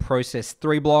improving. Process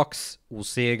 3 blocks. We'll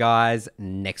see you guys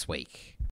next week.